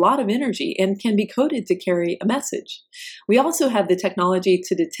pack a lot of energy and can be coded to carry a message. We also have the technology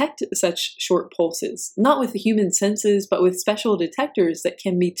to detect such short pulses, not with the human senses, but with special detectors that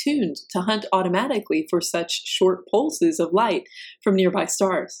can be tuned to hunt automatically for such short pulses of light from nearby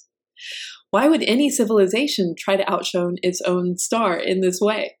stars. Why would any civilization try to outshine its own star in this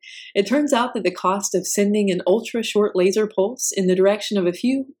way? It turns out that the cost of sending an ultra-short laser pulse in the direction of a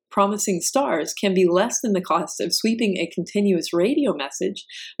few promising stars can be less than the cost of sweeping a continuous radio message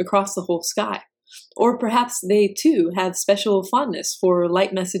across the whole sky. Or perhaps they too have special fondness for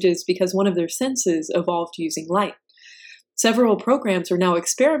light messages because one of their senses evolved using light. Several programs are now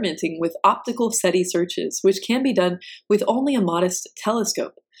experimenting with optical SETI searches, which can be done with only a modest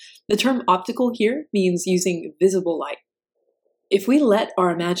telescope. The term optical here means using visible light. If we let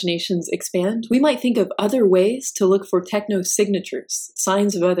our imaginations expand, we might think of other ways to look for techno-signatures,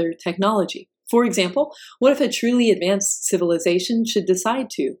 signs of other technology. For example, what if a truly advanced civilization should decide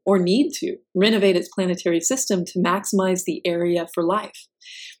to, or need to, renovate its planetary system to maximize the area for life?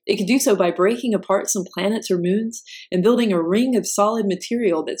 It could do so by breaking apart some planets or moons and building a ring of solid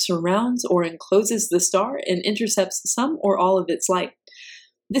material that surrounds or encloses the star and intercepts some or all of its light.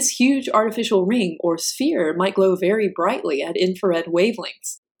 This huge artificial ring or sphere might glow very brightly at infrared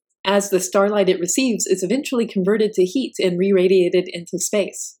wavelengths. As the starlight it receives is eventually converted to heat and re-radiated into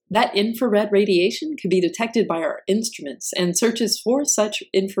space. That infrared radiation could be detected by our instruments, and searches for such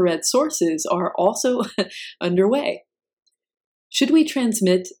infrared sources are also underway. Should we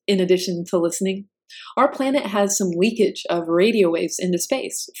transmit in addition to listening? Our planet has some leakage of radio waves into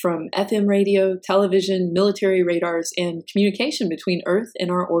space, from FM radio, television, military radars, and communication between Earth and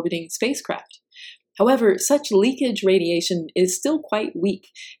our orbiting spacecraft. However, such leakage radiation is still quite weak,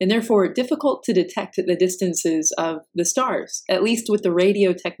 and therefore difficult to detect at the distances of the stars, at least with the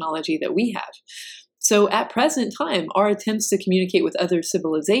radio technology that we have. So at present time, our attempts to communicate with other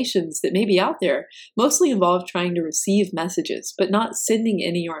civilizations that may be out there mostly involve trying to receive messages, but not sending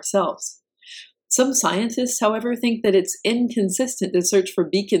any ourselves. Some scientists, however, think that it's inconsistent to search for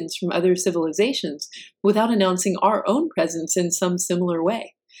beacons from other civilizations without announcing our own presence in some similar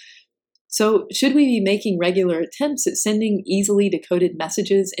way. So, should we be making regular attempts at sending easily decoded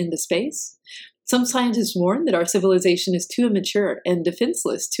messages into space? Some scientists warn that our civilization is too immature and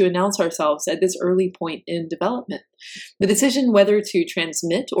defenseless to announce ourselves at this early point in development. The decision whether to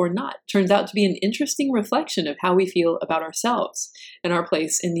transmit or not turns out to be an interesting reflection of how we feel about ourselves and our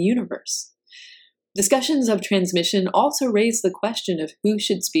place in the universe. Discussions of transmission also raise the question of who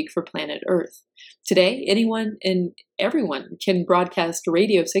should speak for planet Earth. Today, anyone and everyone can broadcast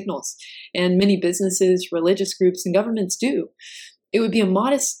radio signals, and many businesses, religious groups, and governments do. It would be a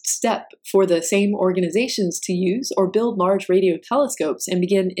modest step for the same organizations to use or build large radio telescopes and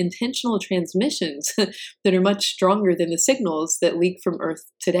begin intentional transmissions that are much stronger than the signals that leak from Earth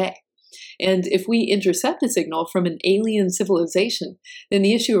today. And if we intercept a signal from an alien civilization, then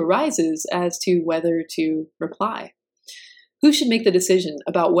the issue arises as to whether to reply. Who should make the decision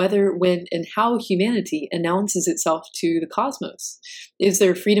about whether, when, and how humanity announces itself to the cosmos? Is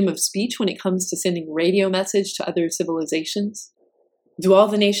there freedom of speech when it comes to sending radio message to other civilizations? Do all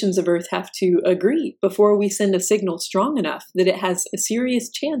the nations of Earth have to agree before we send a signal strong enough that it has a serious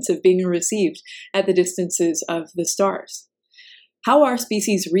chance of being received at the distances of the stars? How our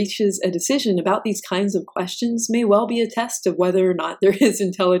species reaches a decision about these kinds of questions may well be a test of whether or not there is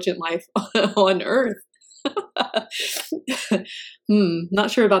intelligent life on Earth.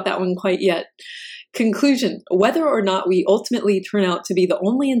 Not sure about that one quite yet. Conclusion: whether or not we ultimately turn out to be the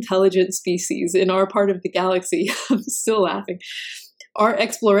only intelligent species in our part of the galaxy, I'm still laughing, our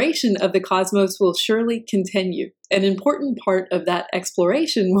exploration of the cosmos will surely continue. An important part of that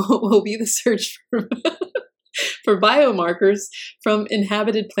exploration will be the search for biomarkers from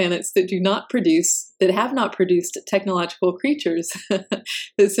inhabited planets that have not produced technological creatures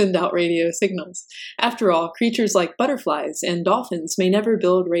that send out radio signals. After all, creatures like butterflies and dolphins may never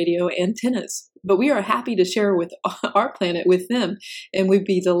build radio antennas, but we are happy to share with our planet with them, and we'd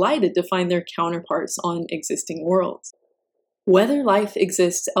be delighted to find their counterparts on existing worlds. Whether life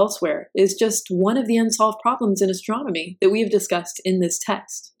exists elsewhere is just one of the unsolved problems in astronomy that we have discussed in this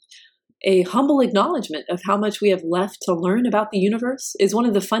text. A humble acknowledgement of how much we have left to learn about the universe is one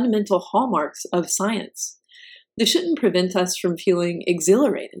of the fundamental hallmarks of science. This shouldn't prevent us from feeling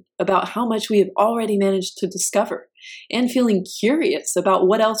exhilarated about how much we have already managed to discover and feeling curious about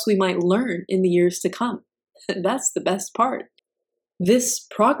what else we might learn in the years to come. That's the best part. This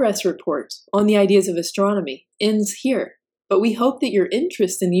progress report on the ideas of astronomy ends here, but we hope that your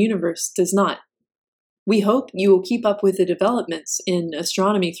interest in the universe does not. We hope you will keep up with the developments in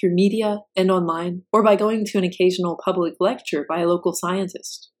astronomy through media and online, or by going to an occasional public lecture by a local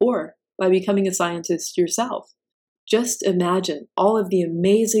scientist, or by becoming a scientist yourself. Just imagine all of the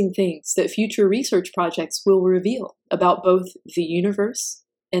amazing things that future research projects will reveal about both the universe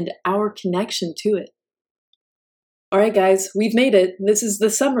and our connection to it. All right, guys, we've made it. This is the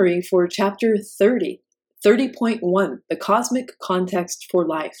summary for Chapter 30, 30.1, The Cosmic Context for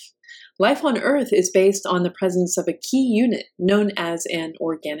Life. Life on Earth is based on the presence of a key unit known as an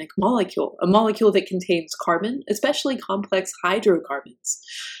organic molecule, a molecule that contains carbon, especially complex hydrocarbons.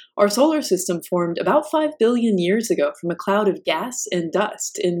 Our solar system formed about 5 billion years ago from a cloud of gas and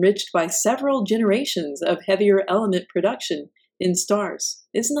dust enriched by several generations of heavier element production in stars.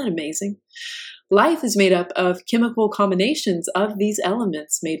 Isn't that amazing? Life is made up of chemical combinations of these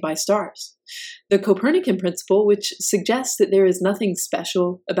elements made by stars. The Copernican principle, which suggests that there is nothing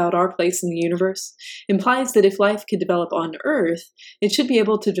special about our place in the universe, implies that if life could develop on Earth, it should be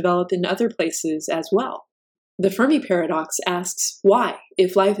able to develop in other places as well. The Fermi paradox asks why,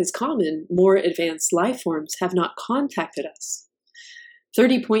 if life is common, more advanced life forms have not contacted us.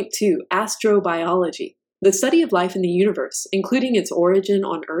 30.2 Astrobiology. The study of life in the universe, including its origin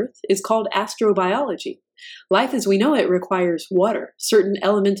on Earth, is called astrobiology. Life as we know it requires water, certain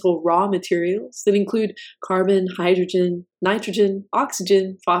elemental raw materials that include carbon, hydrogen, nitrogen,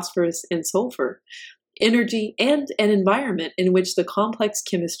 oxygen, phosphorus, and sulfur, energy, and an environment in which the complex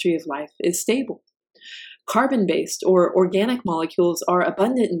chemistry of life is stable. Carbon-based or organic molecules are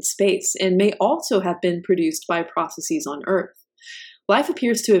abundant in space and may also have been produced by processes on Earth. Life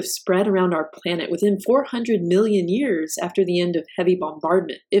appears to have spread around our planet within 400 million years after the end of heavy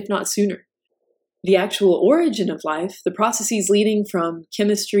bombardment, if not sooner. The actual origin of life, the processes leading from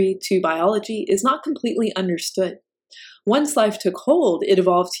chemistry to biology, is not completely understood. Once life took hold, it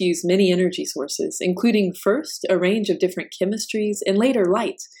evolved to use many energy sources, including first a range of different chemistries and later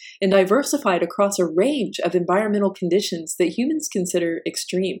light, and diversified across a range of environmental conditions that humans consider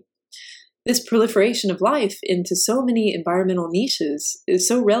extreme. This proliferation of life into so many environmental niches is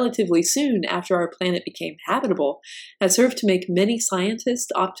so relatively soon after our planet became habitable has served to make many scientists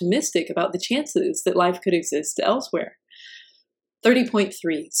optimistic about the chances that life could exist elsewhere.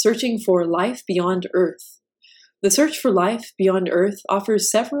 30.3 Searching for Life Beyond Earth. The search for life beyond Earth offers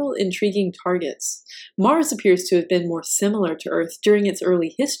several intriguing targets. Mars appears to have been more similar to Earth during its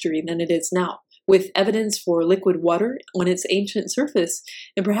early history than it is now, with evidence for liquid water on its ancient surface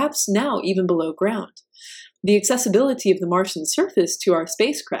and perhaps now even below ground. The accessibility of the Martian surface to our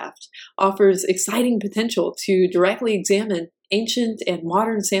spacecraft offers exciting potential to directly examine ancient and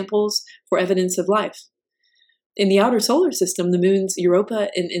modern samples for evidence of life. In the outer solar system, the moons Europa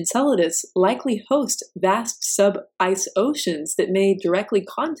and Enceladus likely host vast sub-ice oceans that may directly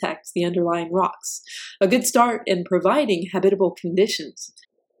contact the underlying rocks, a good start in providing habitable conditions.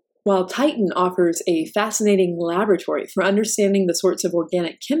 While Titan offers a fascinating laboratory for understanding the sorts of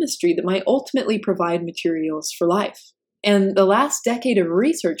organic chemistry that might ultimately provide materials for life. And the last decade of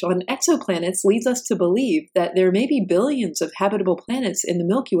research on exoplanets leads us to believe that there may be billions of habitable planets in the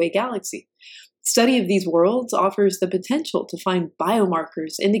Milky Way galaxy. Study of these worlds offers the potential to find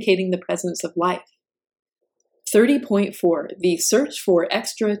biomarkers indicating the presence of life. 30.4. The search for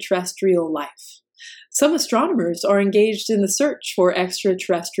extraterrestrial life. Some astronomers are engaged in the search for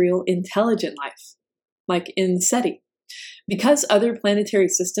extraterrestrial intelligent life, like in SETI. Because other planetary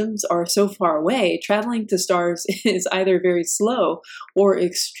systems are so far away, traveling to stars is either very slow or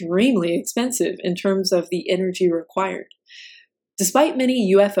extremely expensive in terms of the energy required. Despite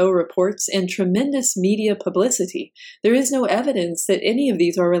many UFO reports and tremendous media publicity, there is no evidence that any of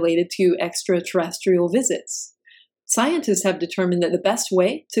these are related to extraterrestrial visits. Scientists have determined that the best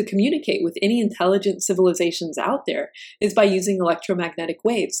way to communicate with any intelligent civilizations out there is by using electromagnetic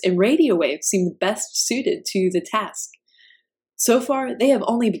waves, and radio waves seem the best suited to the task. So far, they have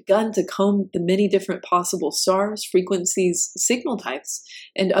only begun to comb the many different possible stars, frequencies, signal types,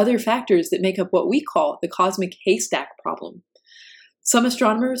 and other factors that make up what we call the cosmic haystack problem. Some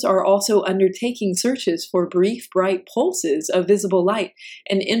astronomers are also undertaking searches for brief, bright pulses of visible light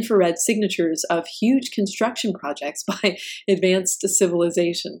and infrared signatures of huge construction projects by advanced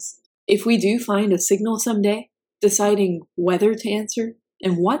civilizations. If we do find a signal someday, deciding whether to answer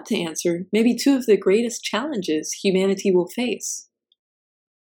and what to answer may be two of the greatest challenges humanity will face.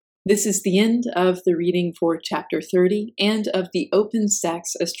 This is the end of the reading for Chapter 30 and of the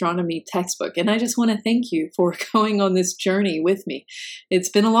OpenStax Astronomy textbook, and I just want to thank you for going on this journey with me. It's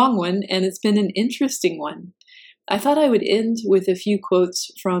been a long one, and it's been an interesting one. I thought I would end with a few quotes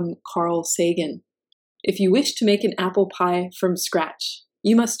from Carl Sagan. If you wish to make an apple pie from scratch,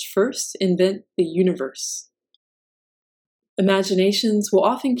 you must first invent the universe. Imaginations will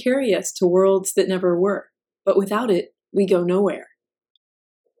often carry us to worlds that never were, but without it, we go nowhere.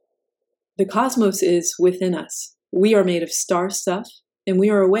 The cosmos is within us. We are made of star stuff, and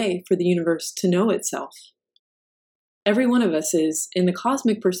we are a way for the universe to know itself. Every one of us is, in the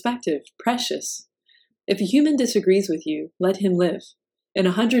cosmic perspective, precious. If a human disagrees with you, let him live. In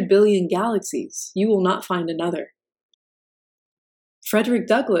 100 billion galaxies, you will not find another. Frederick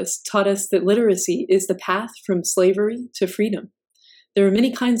Douglass taught us that literacy is the path from slavery to freedom. There are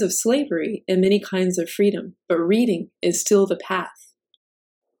many kinds of slavery and many kinds of freedom, but reading is still the path.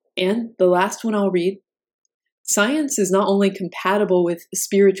 And the last one I'll read. Science is not only compatible with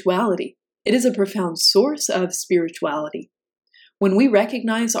spirituality, it is a profound source of spirituality. When we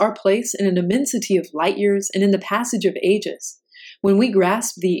recognize our place in an immensity of light years and in the passage of ages, when we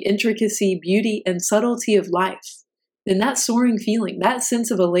grasp the intricacy, beauty, and subtlety of life, then that soaring feeling, that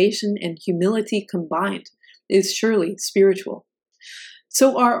sense of elation and humility combined, is surely spiritual.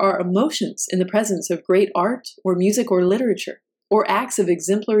 So are our emotions in the presence of great art or music or literature, or acts of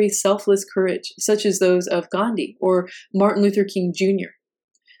exemplary selfless courage, such as those of Gandhi or Martin Luther King Jr.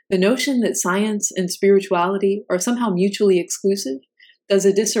 The notion that science and spirituality are somehow mutually exclusive does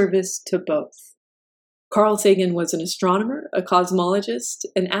a disservice to both. Carl Sagan was an astronomer, a cosmologist,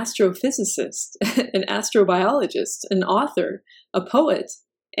 an astrophysicist, an astrobiologist, an author, a poet,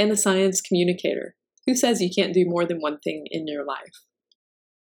 and a science communicator. Who says you can't do more than one thing in your life?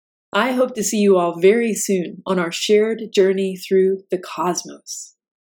 I hope to see you all very soon on our shared journey through the cosmos.